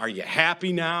servant. Are you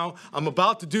happy now? I'm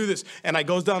about to do this. And I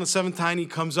goes down to 7th time, he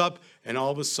comes up, and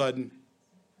all of a sudden,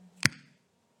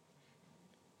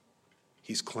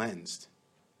 he's cleansed.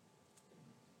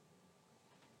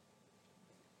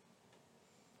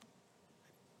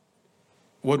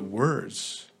 What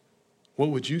words? What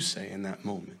would you say in that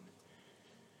moment?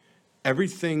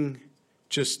 Everything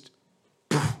just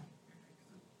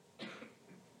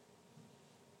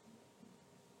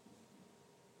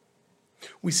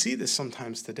we see this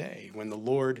sometimes today when the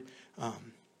Lord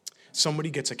somebody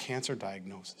gets a cancer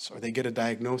diagnosis, or they get a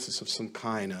diagnosis of some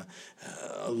kind,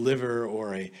 a liver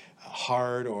or a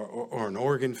heart or an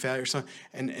organ failure, or something,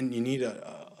 and you need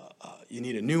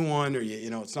a new one, or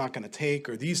it's not going to take,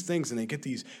 or these things, and they get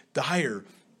these dire,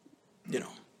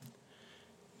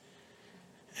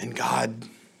 and God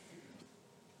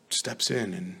steps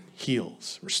in and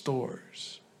heals,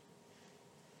 restores.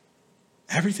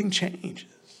 Everything changes.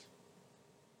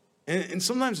 And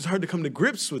sometimes it's hard to come to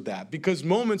grips with that, because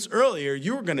moments earlier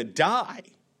you were going to die.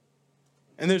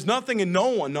 And there's nothing and no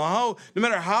one, no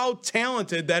matter how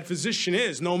talented that physician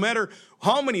is, no matter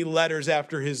how many letters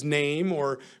after his name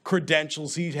or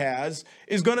credentials he has,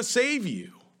 is going to save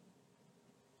you.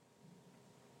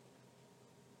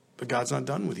 But God's not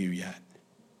done with you yet.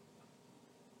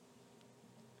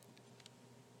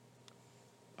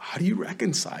 How do you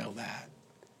reconcile that?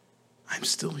 I'm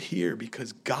still here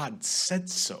because God said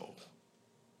so.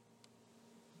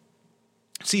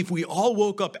 See, if we all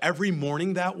woke up every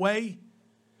morning that way,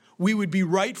 we would be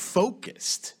right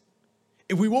focused.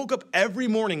 If we woke up every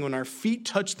morning when our feet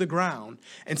touched the ground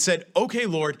and said, okay,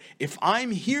 Lord, if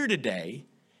I'm here today,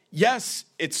 yes,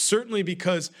 it's certainly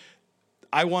because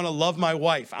I want to love my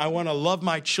wife. I want to love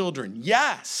my children.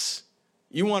 Yes.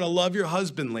 You want to love your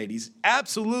husband, ladies.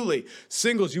 Absolutely.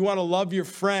 Singles, you want to love your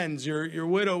friends, your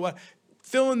widow.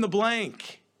 Fill in the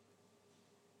blank.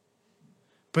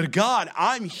 But God,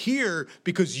 I'm here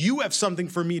because you have something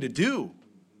for me to do.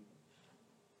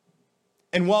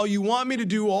 And while you want me to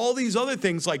do all these other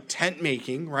things like tent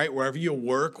making, right, wherever you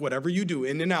work, whatever you do,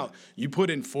 in and out, you put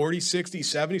in 40, 60,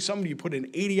 70, some of you put in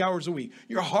 80 hours a week.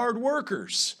 You're hard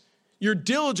workers. You're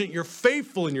diligent. You're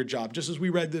faithful in your job, just as we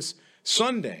read this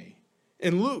Sunday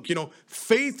in Luke. You're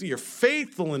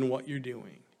faithful in what you're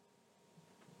doing.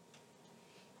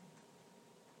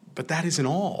 But that isn't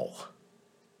all.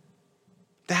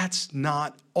 That's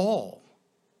not all.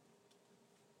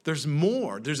 There's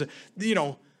more.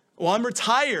 I'm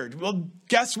retired. Well,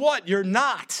 guess what? You're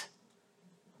not.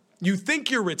 You think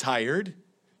you're retired.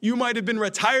 You might have been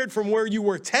retired from where you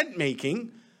were tent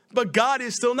making, but God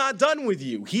is still not done with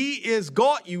you. He has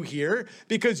got you here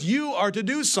because you are to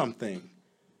do something.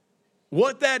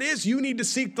 What that is, you need to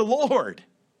seek the Lord.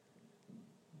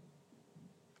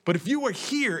 But if you are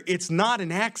here, it's not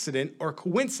an accident or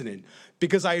coincidence,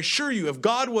 because I assure you, if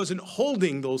God wasn't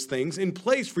holding those things in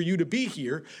place for you to be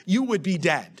here, you would be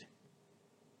dead.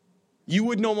 You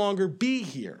would no longer be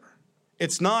here.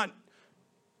 It's not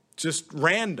just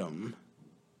random.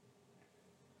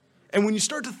 And when you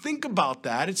start to think about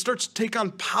that, it starts to take on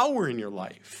power in your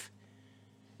life.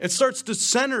 It starts to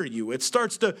center you. It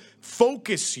starts to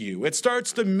focus you. It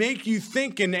starts to make you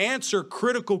think and answer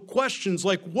critical questions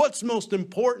like, what's most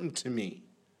important to me?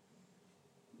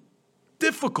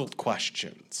 Difficult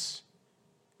questions.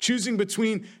 Choosing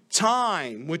between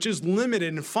time, which is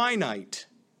limited and finite,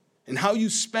 and how you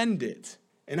spend it,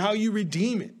 and how you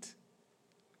redeem it.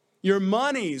 Your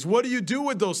monies, what do you do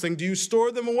with those things? Do you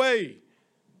store them away?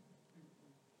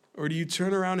 Or do you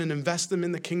turn around and invest them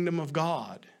in the kingdom of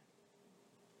God?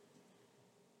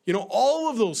 All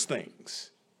of those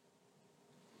things.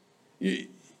 Do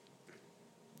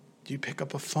you pick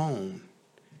up a phone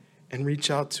and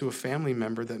reach out to a family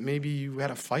member that maybe you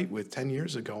had a fight with 10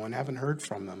 years ago and haven't heard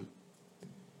from them?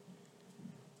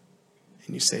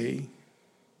 And you say,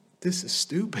 this is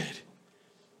stupid.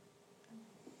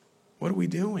 What are we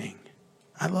doing?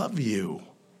 I love you.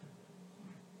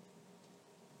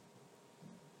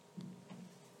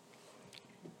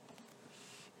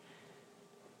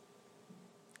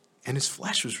 And his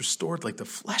flesh was restored like the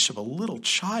flesh of a little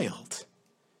child.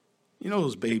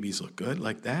 Those babies look good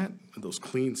like that. With those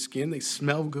clean skin, they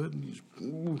smell good.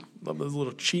 Love those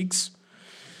little cheeks.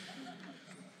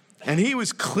 And he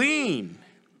was clean.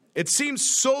 It seems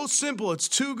so simple. It's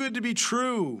too good to be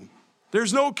true.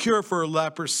 There's no cure for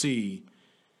leprosy.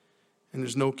 And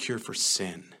there's no cure for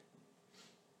sin.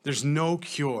 There's no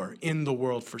cure in the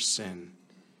world for sin.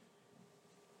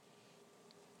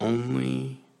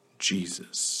 Only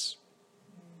Jesus.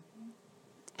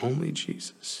 Only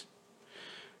Jesus.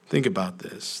 Think about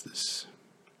this,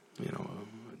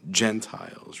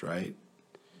 Gentiles, right?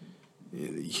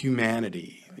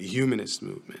 Humanity, the humanist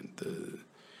movement,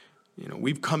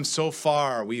 we've come so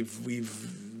far.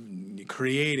 We've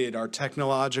created our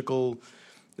technological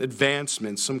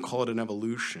advancements. Some call it an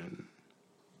evolution.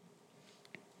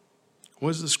 What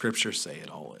does the scripture say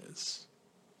it all is?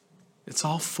 It's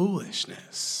all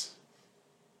foolishness.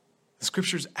 The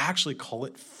scriptures actually call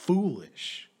it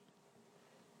foolish.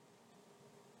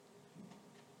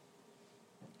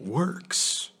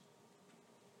 Works.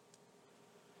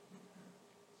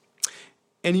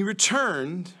 And he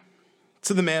returned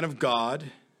to the man of God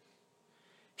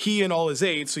he and all his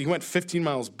aides. So he went 15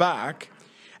 miles back.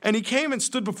 And he came and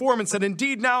stood before him and said,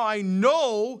 indeed, now I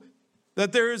know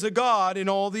that there is a God in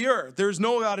all the earth. There is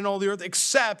no God in all the earth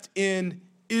except in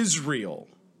Israel.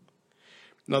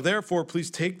 Now, therefore,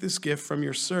 please take this gift from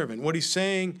your servant. What he's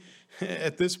saying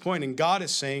at this point, and God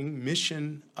is saying,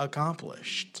 mission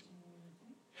accomplished.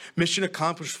 Mission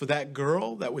accomplished for that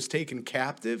girl that was taken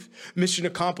captive. Mission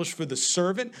accomplished for the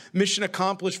servant. Mission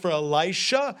accomplished for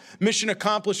Elisha. Mission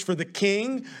accomplished for the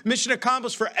king. Mission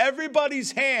accomplished for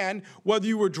everybody's hand, whether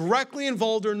you were directly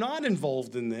involved or not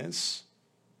involved in this.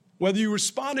 Whether you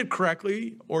responded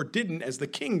correctly or didn't, as the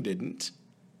king didn't.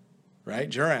 Right?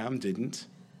 Joram didn't.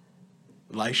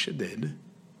 Elisha did.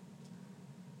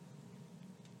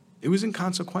 It was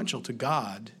inconsequential to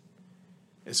God.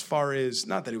 As far as,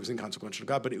 not that it was inconsequential to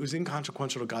God, but it was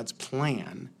inconsequential to God's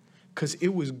plan, because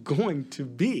it was going to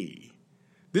be.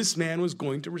 This man was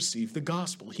going to receive the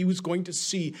gospel. He was going to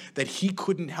see that he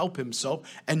couldn't help himself,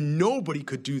 and nobody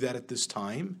could do that at this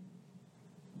time.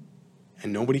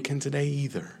 And nobody can today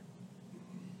either.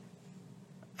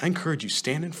 I encourage you,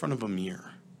 stand in front of a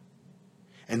mirror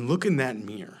and look in that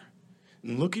mirror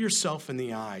and look at yourself in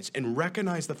the eyes and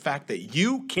recognize the fact that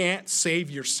you can't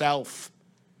save yourself.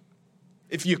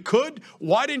 If you could,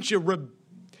 why didn't you,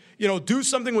 do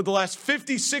something with the last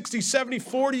 50, 60, 70,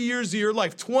 40 years of your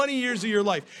life, 20 years of your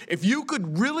life? If you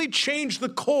could really change the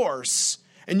course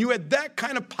and you had that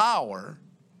kind of power,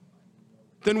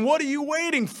 then what are you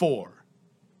waiting for?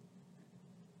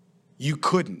 You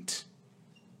couldn't.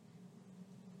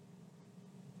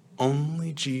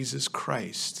 Only Jesus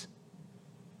Christ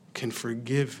can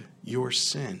forgive your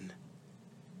sin,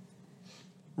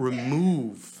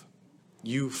 remove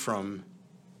you from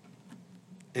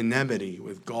enmity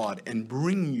with God, and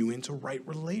bring you into right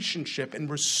relationship and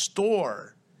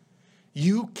restore.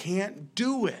 You can't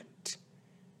do it.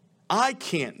 I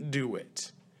can't do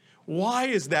it. Why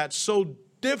is that so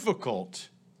difficult?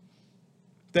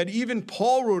 That even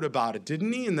Paul wrote about it,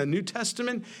 didn't he? In the New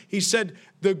Testament, he said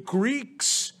the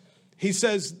Greeks, he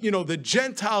says, the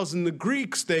Gentiles and the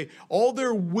Greeks, all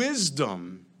their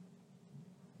wisdom,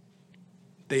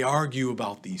 they argue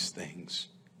about these things.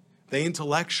 They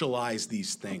intellectualize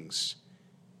these things.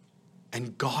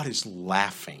 And God is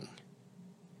laughing.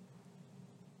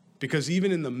 Because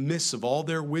even in the midst of all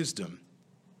their wisdom,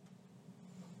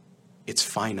 it's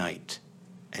finite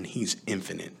and he's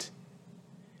infinite.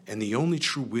 And the only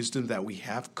true wisdom that we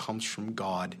have comes from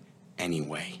God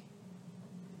anyway.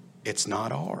 It's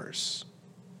not ours.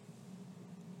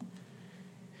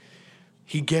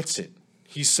 He gets it.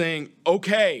 He's saying,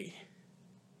 okay.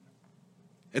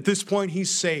 At this point,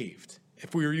 he's saved.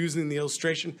 If we were using the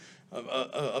illustration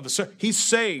of he's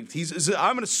saved.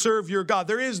 I'm going to serve your God.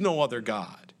 There is no other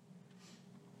God.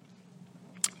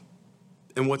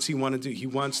 And what's he want to do? He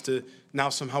wants to now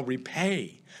somehow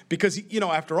repay. Because,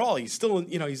 after all, he's still,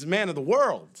 he's a man of the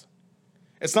world.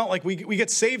 It's not like we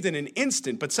get saved in an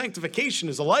instant, but sanctification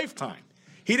is a lifetime.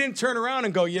 He didn't turn around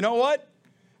and go, you know what?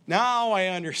 Now I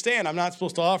understand. I'm not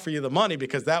supposed to offer you the money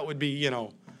because that would be,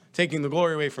 taking the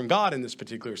glory away from God in this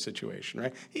particular situation,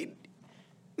 right?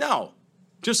 No.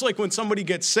 Just like when somebody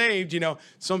gets saved,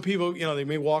 some people, they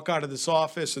may walk out of this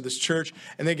office or this church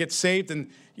and they get saved and,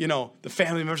 the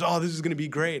family members, oh, this is going to be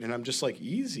great. And I'm just like,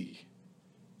 easy.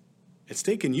 It's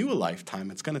taken you a lifetime.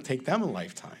 It's going to take them a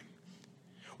lifetime.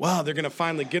 Wow, they're going to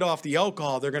finally get off the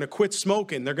alcohol. They're going to quit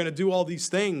smoking. They're going to do all these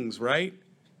things, right?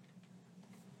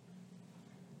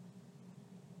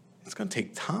 It's going to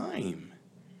take time.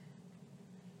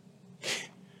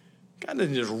 God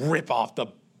doesn't just rip off the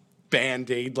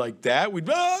Band-Aid like that. We'd,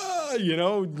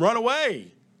 run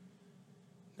away.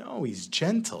 No, he's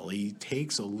gentle. He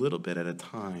takes a little bit at a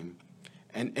time.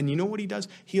 And you know what he does?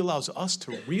 He allows us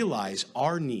to realize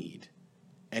our need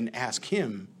and ask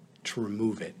him to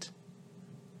remove it.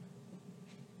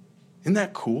 Isn't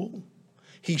that cool?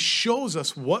 He shows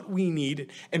us what we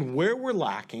need and where we're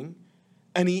lacking,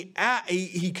 and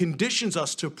he conditions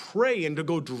us to pray and to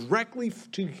go directly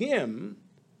to him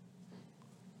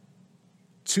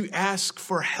to ask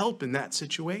for help in that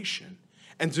situation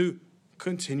and to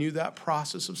continue that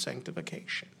process of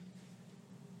sanctification.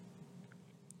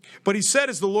 But he said,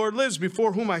 as the Lord lives,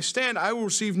 before whom I stand, I will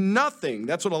receive nothing.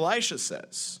 That's what Elisha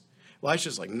says.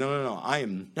 Elisha's like, no, I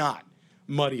am not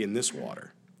muddy in this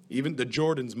water. Even the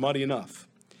Jordan's muddy enough.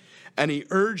 And he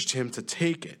urged him to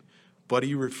take it, but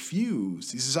he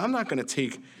refused. He says, I'm not going to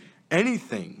take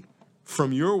anything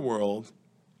from your world.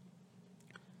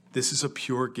 This is a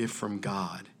pure gift from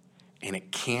God, and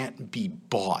it can't be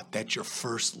bought. That's your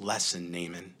first lesson,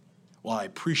 Naaman. While I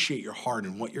appreciate your heart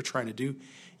and what you're trying to do,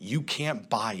 you can't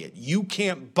buy it. You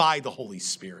can't buy the Holy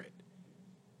Spirit.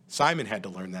 Simon had to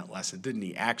learn that lesson, didn't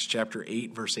he? Acts chapter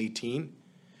 8, verse 18.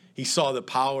 He saw the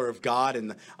power of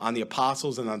God on the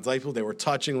apostles and on the disciples. They were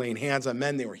touching, laying hands on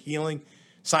men. They were healing.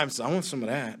 Simon says, I want some of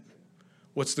that.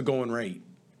 What's the going rate?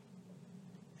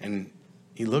 And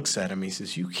he looks at him. He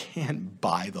says, you can't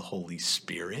buy the Holy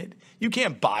Spirit. You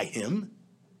can't buy him.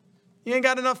 You ain't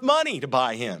got enough money to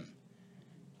buy him.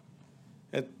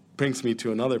 That brings me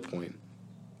to another point.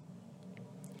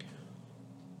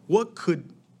 What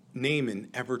could Naaman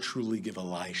ever truly give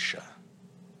Elisha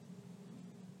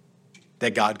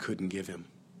that God couldn't give him?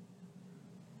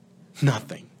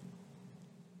 Nothing.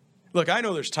 Look, I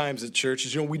know there's times at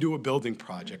churches, we do a building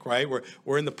project, right?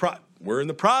 We're in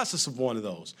the process of one of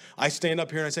those. I stand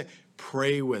up here and I say,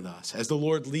 pray with us. As the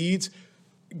Lord leads,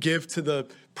 give to the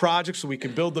project so we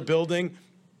can build the building.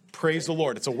 Praise the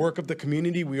Lord. It's a work of the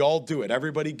community. We all do it.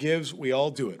 Everybody gives. We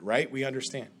all do it, right? We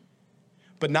understand.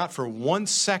 But not for 1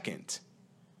 second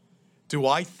do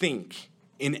I think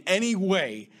in any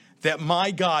way that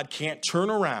my God can't turn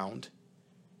around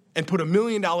and put $1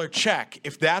 million check,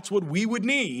 if that's what we would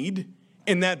need,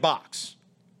 in that box.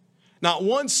 Not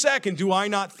 1 second do I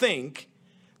not think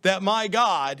that my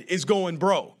God is going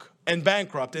broke and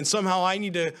bankrupt, and somehow I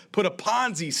need to put a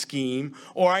Ponzi scheme,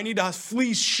 or I need to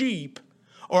fleece sheep,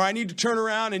 or I need to turn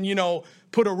around and,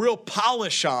 put a real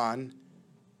polish on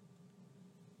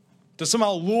to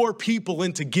somehow lure people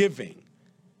into giving,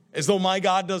 as though my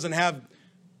God doesn't have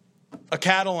a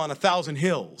cattle on 1,000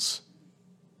 hills.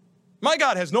 My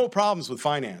God has no problems with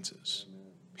finances.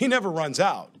 He never runs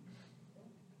out.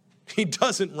 He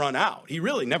doesn't run out. He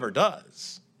really never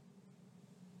does.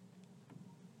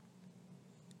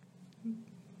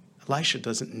 Elisha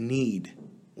doesn't need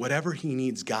whatever he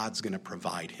needs, God's going to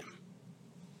provide him.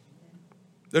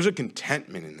 There's a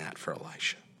contentment in that for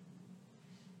Elisha.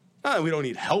 We don't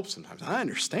need help sometimes. I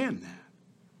understand that.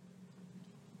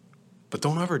 But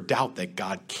don't ever doubt that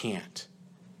God can't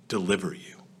deliver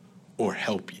you or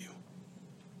help you.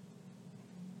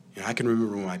 I can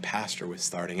remember when my pastor was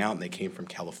starting out, and they came from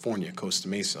California, Costa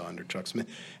Mesa, under Chuck Smith,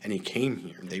 and he came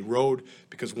here. They rode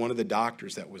because one of the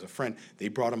doctors that was a friend, they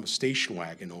brought him a station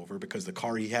wagon over because the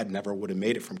car he had never would have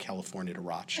made it from California to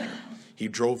Rochester. He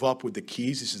drove up with the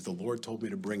keys. He says, the Lord told me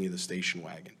to bring you the station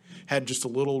wagon. Had just a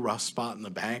little rough spot in the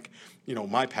back.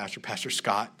 My pastor, Pastor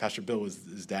Scott, Pastor Bill was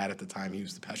his dad at the time. He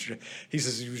was the pastor. He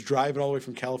says he was driving all the way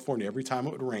from California. Every time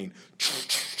it would rain,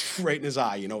 right in his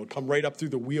eye, it would come right up through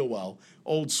the wheel well.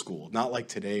 Old school, not like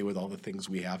today with all the things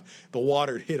we have. The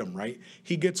water hit him, right?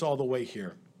 He gets all the way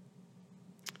here.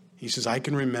 He says, I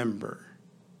can remember.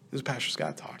 This is Pastor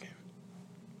Scott talking.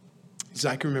 He says,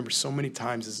 I can remember so many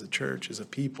times as a church, as a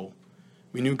people,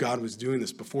 we knew God was doing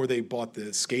this before they bought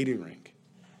the skating rink.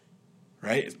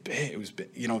 Right? It's big. It was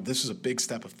big. This was a big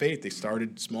step of faith. They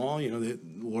started small, the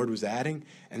Lord was adding,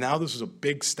 and now this was a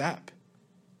big step.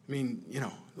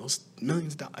 Those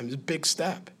millions of dollars, it was a big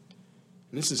step.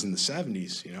 And this is in the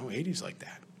 70s, 80s like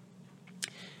that.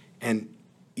 And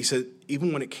he said,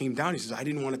 even when it came down, he says, I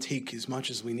didn't want to take as much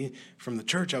as we need from the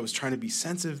church. I was trying to be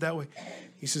sensitive that way.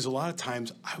 He says, a lot of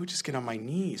times I would just get on my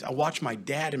knees. I watched my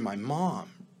dad and my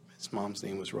mom. His mom's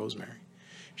name was Rosemary.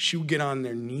 She would get on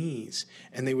their knees,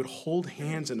 and they would hold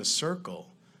hands in a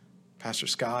circle, Pastor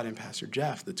Scott and Pastor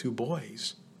Jeff, the two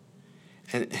boys.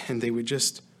 And they would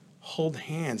just hold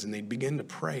hands, and they'd begin to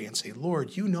pray and say,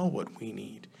 Lord, you know what we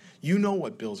need. You know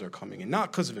what bills are coming in,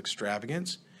 not because of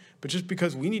extravagance, but just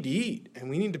because we need to eat, and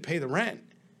we need to pay the rent.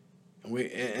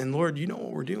 And Lord, you know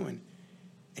what we're doing.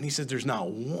 And he said there's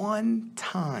not one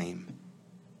time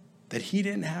that he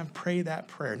didn't have pray that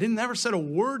prayer. Didn't never said a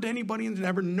word to anybody, and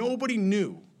nobody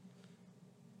knew.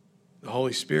 The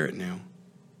Holy Spirit knew.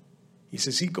 He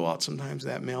says he'd go out sometimes to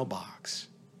that mailbox.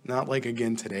 Not like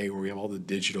again today where we have all the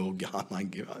digital online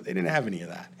give. They didn't have any of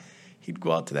that. He'd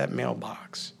go out to that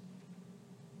mailbox,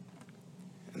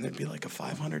 and there'd be like a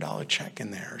 $500 check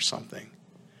in there or something.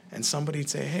 And somebody'd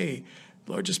say, hey,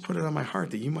 Lord, just put it on my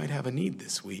heart that you might have a need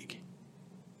this week.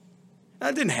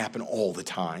 That didn't happen all the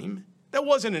time. That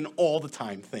wasn't an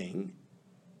all-the-time thing.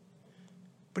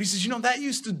 But he says, that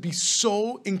used to be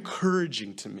so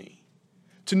encouraging to me,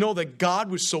 to know that God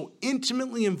was so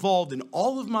intimately involved in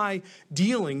all of my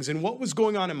dealings and what was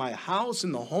going on in my house,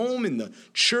 in the home, in the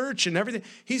church, and everything.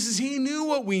 He says he knew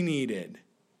what we needed.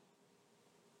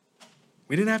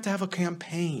 We didn't have to have a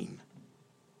campaign.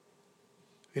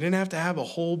 We didn't have to have a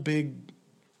whole big...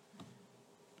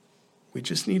 We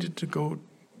just needed to go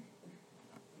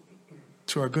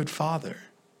to our good Father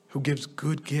who gives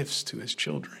good gifts to his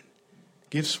children.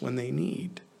 Gifts when they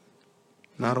need,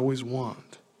 not always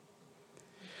want.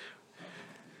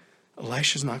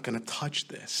 Elisha's not going to touch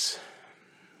this.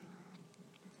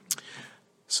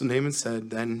 So Naaman said,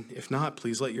 then if not,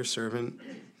 please let your servant.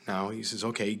 Now he says,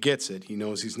 okay, he gets it. He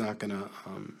knows he's not going to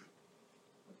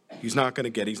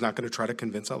try to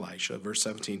convince Elisha. Verse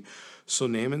 17. So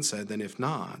Naaman said, then if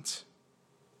not,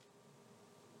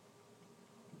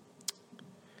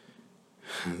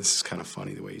 this is kind of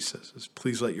funny the way he says this.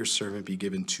 Please let your servant be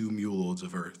given 2 mule loads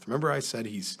of earth. Remember I said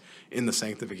he's in the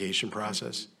sanctification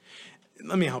process?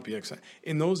 Let me help you.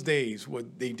 In those days,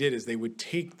 what they did is they would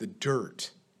take the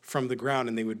dirt from the ground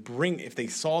and they would bring, if they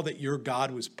saw that your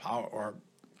God was power, or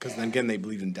because then again they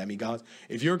believed in demigods.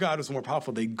 If your God was more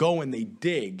powerful, they'd go and they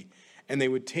dig and they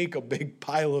would take a big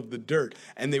pile of the dirt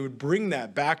and they would bring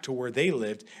that back to where they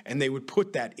lived and they would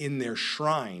put that in their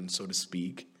shrine, so to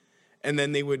speak. And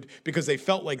then they would, because they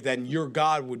felt like then your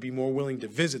God would be more willing to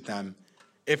visit them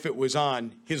if it was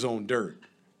on his own dirt.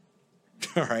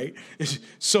 All right.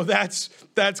 So that's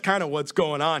kind of what's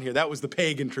going on here. That was the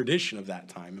pagan tradition of that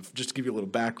time, just to give you a little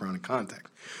background and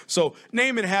context. So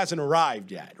Naaman hasn't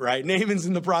arrived yet, right? Naaman's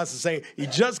in the process of saying he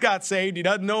just got saved. He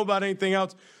doesn't know about anything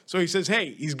else. So he says,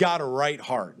 hey, he's got a right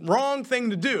heart. Wrong thing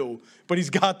to do, but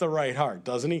he's got the right heart,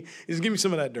 doesn't he? He's give me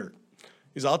some of that dirt.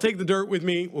 He says, I'll take the dirt with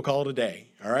me. We'll call it a day.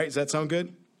 All right. Does that sound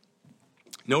good?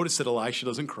 Notice that Elisha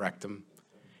doesn't correct him.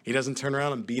 He doesn't turn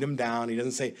around and beat him down. He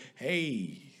doesn't say,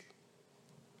 hey,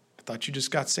 I thought you just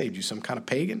got saved. You some kind of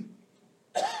pagan?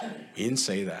 He didn't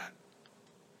say that.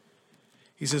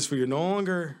 He says, for you no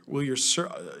longer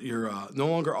no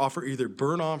longer offer either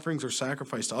burnt offerings or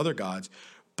sacrifice to other gods,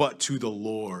 but to the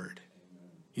Lord.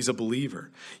 He's a believer.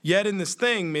 Yet in this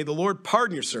thing, may the Lord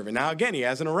pardon your servant. Now again, he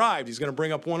hasn't arrived. He's going to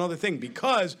bring up one other thing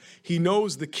because he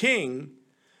knows the king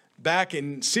back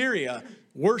in Syria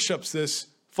worships this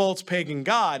false pagan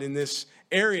god in this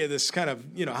area, this kind of,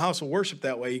 house of worship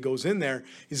that way. He goes in there.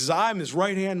 He says, I'm his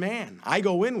right-hand man. I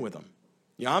go in with him.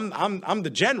 I'm the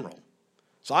general.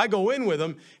 So I go in with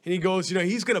him, and he goes,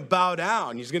 he's going to bow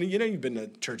down. He's going to, you've been to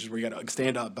churches where you got to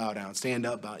stand up, bow down, stand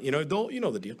up, bow. You know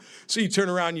the deal. So you turn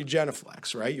around, you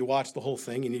genuflex, right? You watch the whole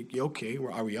thing, and you okay,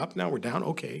 are we up now? We're down?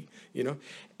 Okay,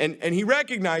 And he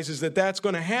recognizes that that's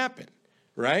going to happen,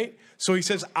 right? So he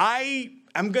says,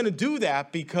 I'm going to do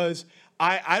that because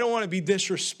I don't want to be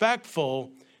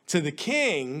disrespectful to the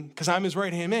king because I'm his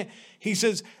right-hand man. He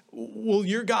says, will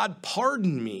your God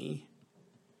pardon me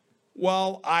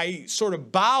while I sort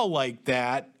of bow like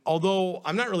that, although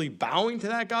I'm not really bowing to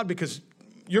that God because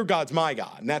your God's my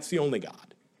God, and that's the only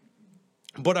God.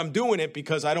 But I'm doing it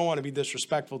because I don't want to be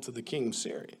disrespectful to the king of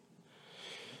Syria.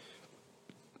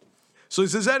 So he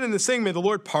says that in this thing, may the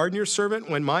Lord pardon your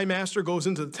servant when my master goes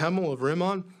into the temple of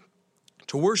Rimmon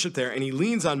to worship there, and he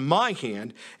leans on my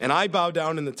hand, and I bow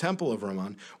down in the temple of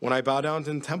Rimmon. When I bow down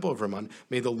in the temple of Rimmon,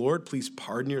 may the Lord please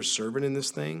pardon your servant in this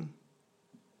thing.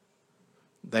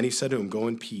 Then he said to him, go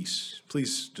in peace.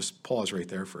 Please just pause right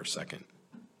there for a second.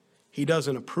 He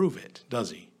doesn't approve it,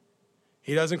 does he?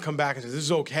 He doesn't come back and say, this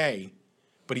is okay.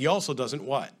 But he also doesn't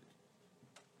what?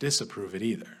 Disapprove it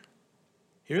either.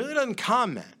 He really doesn't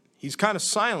comment. He's kind of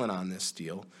silent on this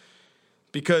deal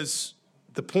because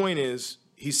the point is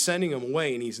he's sending him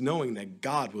away and he's knowing that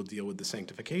God will deal with the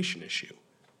sanctification issue.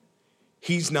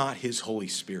 He's not his Holy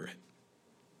Spirit.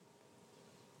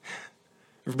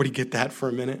 Everybody get that for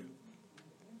a minute?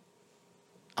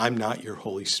 I'm not your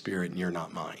Holy Spirit and you're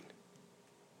not mine.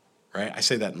 Right? I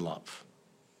say that in love.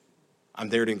 I'm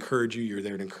there to encourage you. You're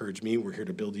there to encourage me. We're here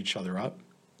to build each other up.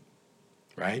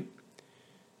 Right?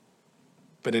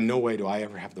 But in no way do I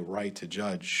ever have the right to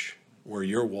judge where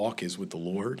your walk is with the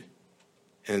Lord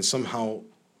and somehow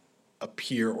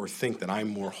appear or think that I'm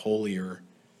more holier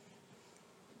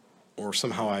or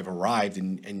somehow I've arrived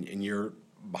and you're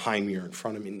behind me or in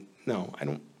front of me. No, I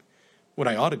don't. What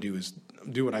I ought to do is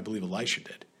do what I believe Elisha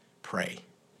did. Pray.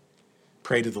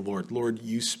 Pray to the Lord. Lord,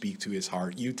 you speak to his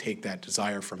heart. You take that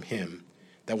desire from him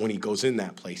that when he goes in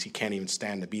that place, he can't even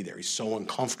stand to be there. He's so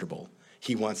uncomfortable.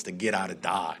 He wants to get out of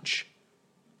Dodge.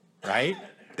 Right?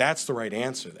 That's the right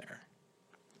answer there.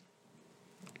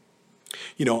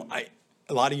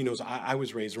 A lot of you know, I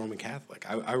was raised Roman Catholic.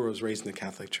 I was raised in the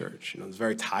Catholic Church. It's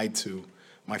very tied to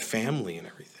my family and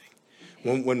everything.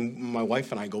 When my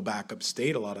wife and I go back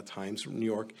upstate a lot of times from New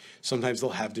York, sometimes they'll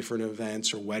have different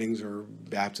events or weddings or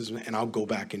baptism, and I'll go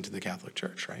back into the Catholic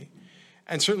Church, right?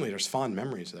 And certainly there's fond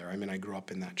memories there. I mean, I grew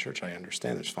up in that church. I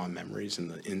understand there's fond memories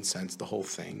and the incense, the whole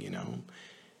thing,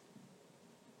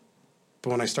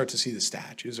 But when I start to see the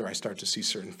statues or I start to see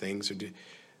certain things,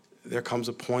 there comes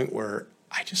a point where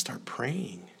I just start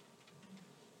praying.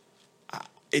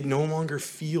 It no longer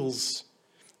feels...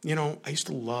 I used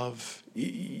to love,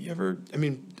 a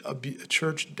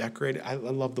church decorated. I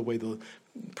love the way the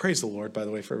Praise the Lord, by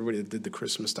the way, for everybody that did the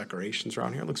Christmas decorations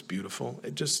around here. It looks beautiful.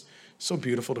 It just so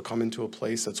beautiful to come into a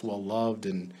place that's well loved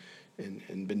and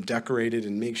been decorated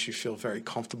and makes you feel very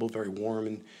comfortable, very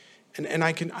warm. And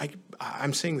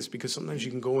I'm saying this because sometimes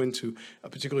you can go into a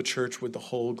particular church with the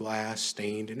whole glass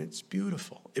stained, and it's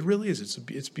beautiful. It really is.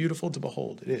 It's beautiful to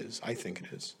behold. It is. I think it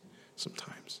is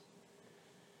sometimes.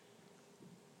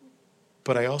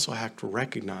 But I also have to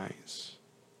recognize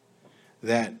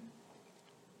that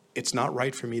it's not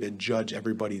right for me to judge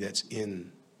everybody that's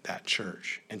in that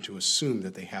church and to assume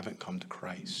that they haven't come to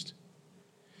Christ.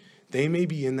 They may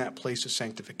be in that place of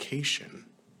sanctification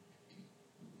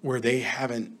where they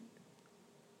haven't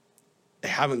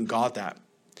got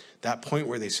that point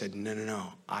where they said,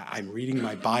 no, I'm reading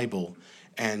my Bible,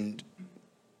 and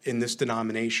in this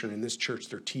denomination, in this church,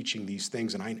 they're teaching these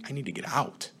things, and I need to get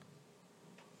out.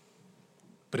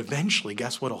 But eventually,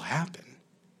 guess what will happen?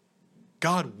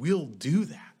 God will do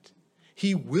that.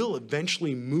 He will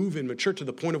eventually move and mature to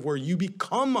the point of where you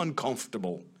become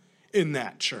uncomfortable in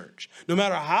that church. No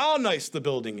matter how nice the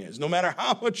building is, no matter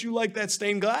how much you like that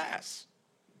stained glass,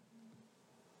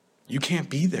 you can't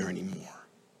be there anymore.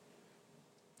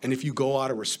 And if you go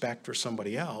out of respect for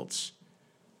somebody else,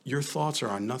 your thoughts are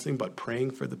on nothing but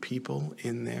praying for the people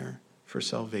in there for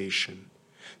salvation,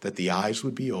 that the eyes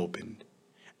would be opened,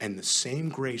 and the same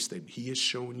grace that he has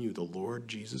shown you, the Lord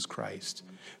Jesus Christ,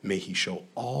 may he show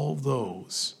all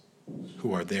those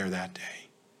who are there that day.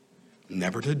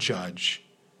 Never to judge,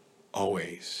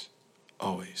 always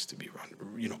to be,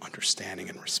 understanding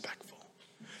and respectful.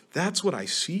 That's what I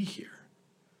see here.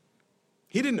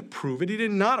 He didn't approve it. He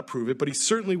did not approve it, but he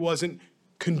certainly wasn't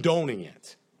condoning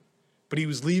it. But he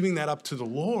was leaving that up to the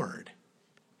Lord.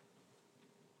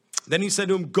 Then he said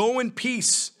to him, "Go in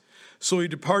peace." So he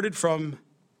departed from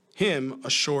him a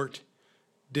short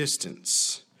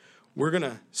distance. We're going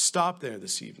to stop there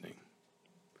this evening.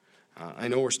 I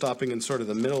know we're stopping in sort of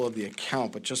the middle of the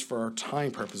account, but just for our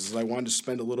time purposes, I wanted to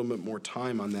spend a little bit more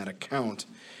time on that account.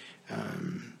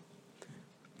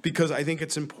 Because I think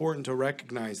it's important to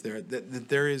recognize that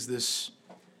there is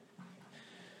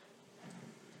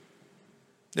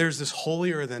there's this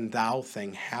holier than thou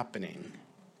thing happening,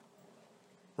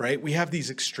 right? We have these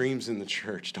extremes in the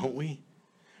church, don't we?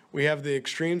 We have the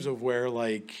extremes of where,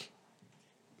 like,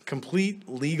 complete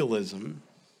legalism,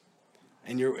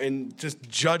 and just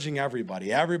judging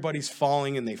everybody. Everybody's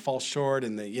falling and they fall short,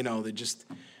 and they just,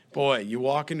 boy, you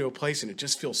walk into a place and it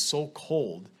just feels so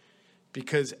cold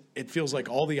because it feels like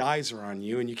all the eyes are on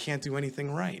you and you can't do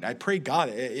anything right. I pray God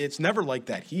it's never like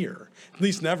that here. At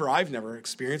least I've never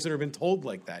experienced it or been told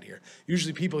like that here.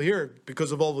 Usually people here,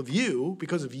 because of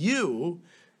you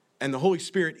and the Holy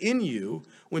Spirit in you,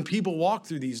 when people walk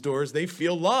through these doors, they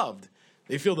feel loved.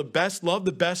 They feel the best loved,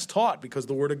 the best taught, because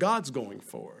the Word of God's going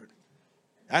forward.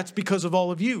 That's because of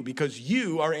all of you, because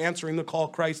you are answering the call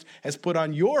Christ has put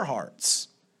on your hearts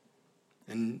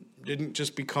and didn't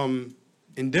just become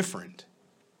indifferent.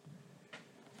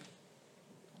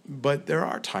 But there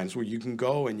are times where you can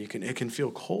go and it can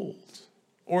feel cold.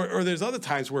 Or there's other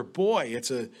times where, boy,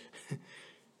 it's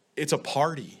a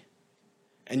party.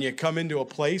 And you come into a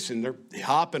place and they're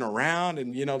hopping around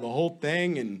and, the whole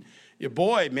thing. And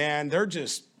they're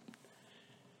just,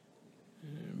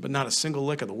 but not a single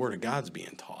lick of the Word of God's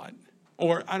being taught.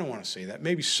 Or I don't want to say that.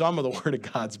 Maybe some of the Word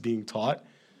of God's being taught.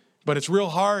 But it's real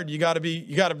hard. You got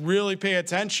to really pay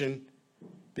attention,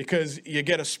 because you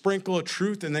get a sprinkle of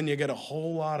truth and then you get a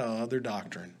whole lot of other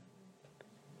doctrine.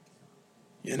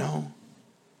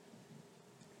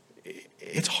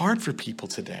 It's hard for people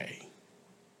today.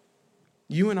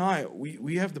 You and I,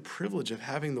 we have the privilege of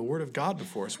having the Word of God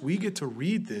before us. We get to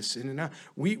read this in and out.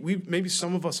 We maybe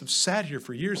some of us have sat here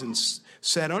for years and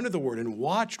sat under the Word and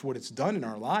watched what it's done in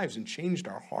our lives and changed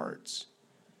our hearts.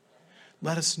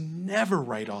 Let us never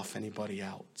write off anybody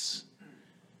else,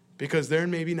 because they're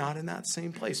maybe not in that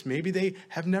same place. Maybe they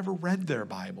have never read their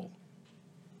Bible.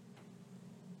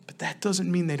 But that doesn't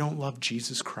mean they don't love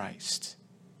Jesus Christ.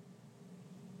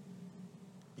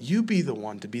 You be the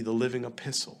one to be the living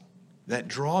epistle that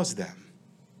draws them.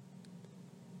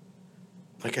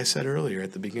 Like I said earlier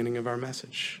at the beginning of my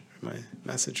message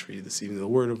for you this evening, the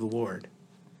word of the Lord.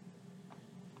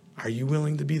 Are you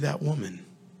willing to be that woman?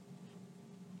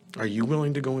 Are you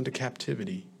willing to go into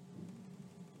captivity?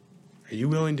 Are you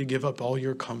willing to give up all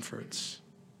your comforts,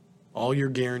 all your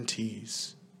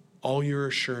guarantees, all your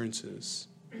assurances,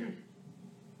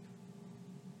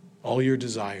 all your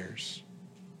desires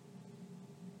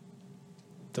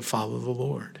to follow the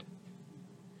Lord?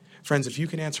 Friends, if you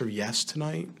can answer yes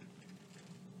tonight,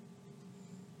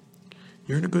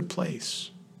 you're in a good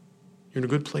place. You're in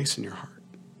a good place in your heart.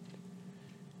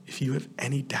 If you have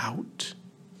any doubt,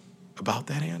 about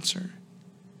that answer,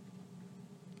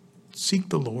 seek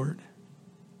the Lord.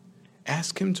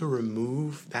 Ask him to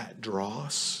remove that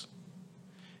dross.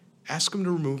 Ask him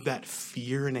to remove that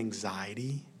fear and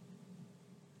anxiety.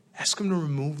 Ask him to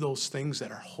remove those things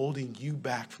that are holding you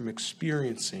back from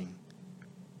experiencing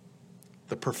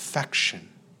the perfection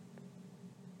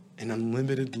and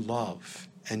unlimited love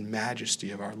and majesty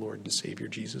of our Lord and Savior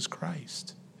Jesus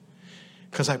Christ.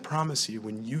 Because I promise you,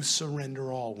 when you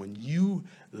surrender all, when you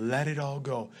let it all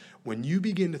go, when you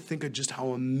begin to think of just how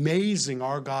amazing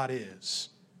our God is,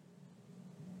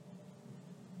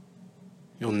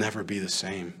 you'll never be the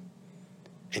same,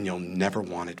 and you'll never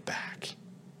want it back.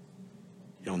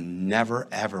 You'll never,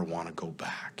 ever want to go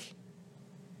back.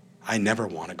 I never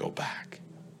want to go back.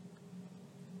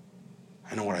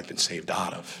 I know what I've been saved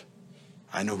out of.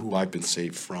 I know who I've been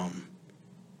saved from.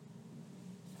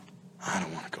 I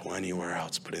don't want to go anywhere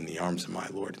else but in the arms of my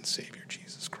Lord and Savior,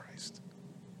 Jesus Christ.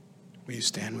 Will you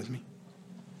stand with me?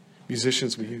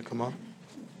 Musicians, will you come up?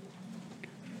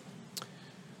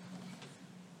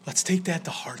 Let's take that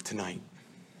to heart tonight.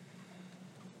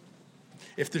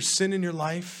 If there's sin in your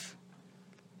life,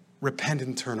 repent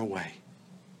and turn away.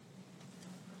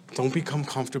 Don't become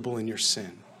comfortable in your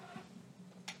sin.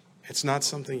 It's not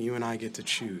something you and I get to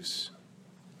choose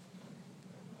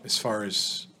as far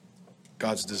as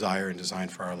God's desire and design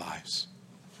for our lives.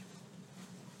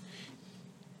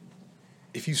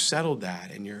 If you settled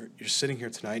that and you're sitting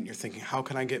here tonight and you're thinking, how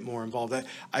can I get more involved?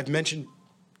 I've mentioned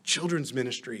children's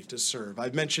ministry to serve.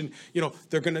 I've mentioned,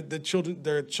 their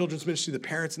children's ministry, the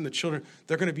parents and the children,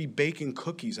 they're going to be baking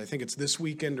cookies. I think it's this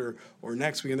weekend or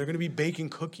next weekend. They're going to be baking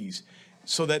cookies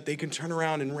so that they can turn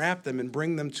around and wrap them and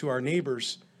bring them to our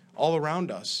neighbors all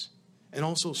around us. And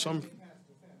also some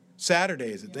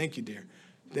Saturdays. Thank you, dear.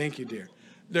 Thank you, dear.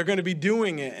 They're going to be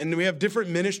doing it. And we have different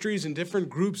ministries and different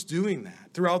groups doing that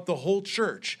throughout the whole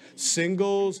church.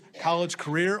 Singles, college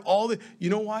career, you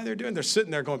know why they're doing it? They're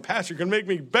sitting there going, Pastor, you're going to make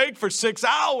me bake for 6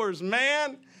 hours,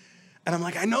 man. And I'm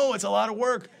like, I know it's a lot of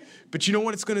work. But you know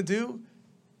what it's going to do?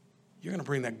 You're going to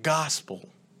bring the gospel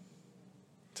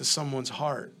to someone's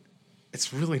heart.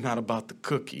 It's really not about the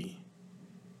cookie.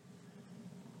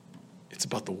 It's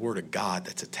about the word of God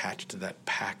that's attached to that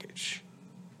package.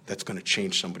 That's going to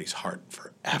change somebody's heart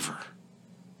forever.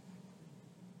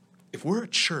 If we're a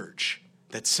church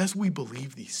that says we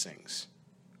believe these things,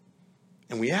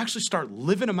 and we actually start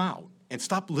living them out and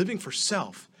stop living for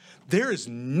self, there is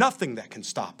nothing that can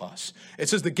stop us. It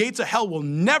says the gates of hell will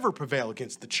never prevail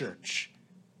against the church.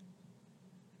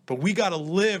 But we got to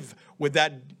live with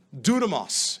that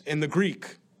dunamos in the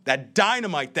Greek, that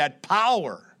dynamite, that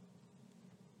power,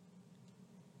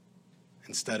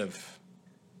 instead of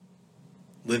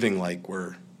living like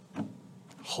we're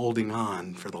holding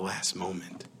on for the last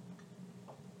moment.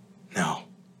 No,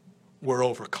 we're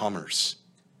overcomers.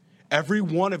 Every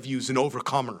one of you is an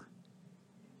overcomer.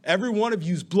 Every one of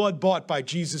you is blood bought by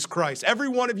Jesus Christ. Every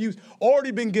one of you has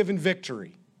already been given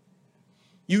victory.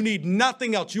 You need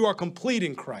nothing else. You are complete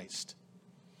in Christ.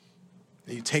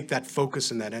 And you take that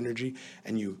focus and that energy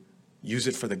and you use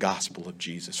it for the gospel of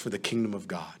Jesus, for the kingdom of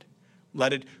God.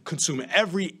 Let it consume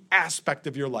every aspect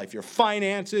of your life, your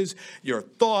finances, your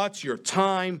thoughts, your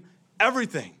time,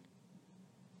 everything.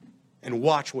 And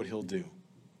watch what he'll do.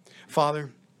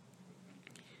 Father,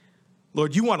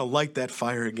 Lord, you want to light that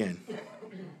fire again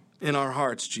in our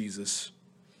hearts, Jesus.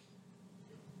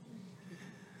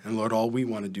 And Lord, all we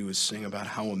want to do is sing about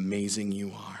how amazing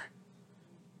you are,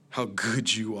 how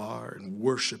good you are, and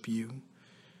worship you.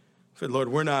 For Lord,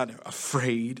 we're not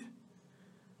afraid.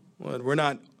 Lord, we're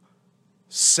not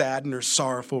saddened or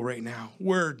sorrowful right now.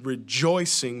 We're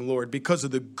rejoicing, Lord, because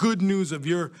of the good news of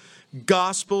your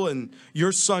gospel and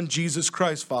your son, Jesus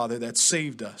Christ, Father, that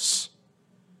saved us.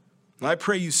 And I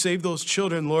pray you save those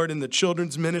children, Lord, in the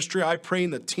children's ministry. I pray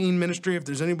in the teen ministry, if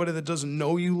there's anybody that doesn't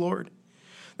know you, Lord,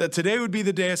 that today would be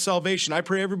the day of salvation. I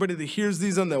pray everybody that hears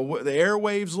these on the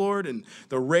airwaves, Lord, and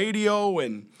the radio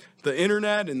and the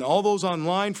internet and all those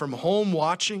online from home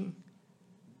watching,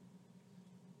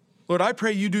 Lord, I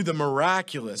pray you do the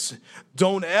miraculous.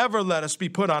 Don't ever let us be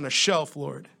put on a shelf,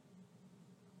 Lord.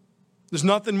 There's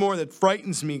nothing more that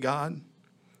frightens me, God,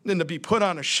 than to be put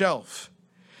on a shelf.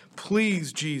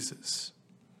 Please, Jesus,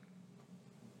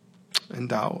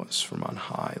 endow us from on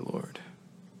high, Lord.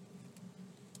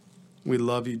 We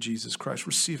love you, Jesus Christ.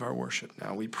 Receive our worship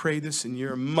now. We pray this in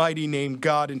your mighty name,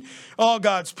 God, and all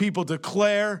God's people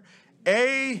declare,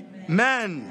 Amen.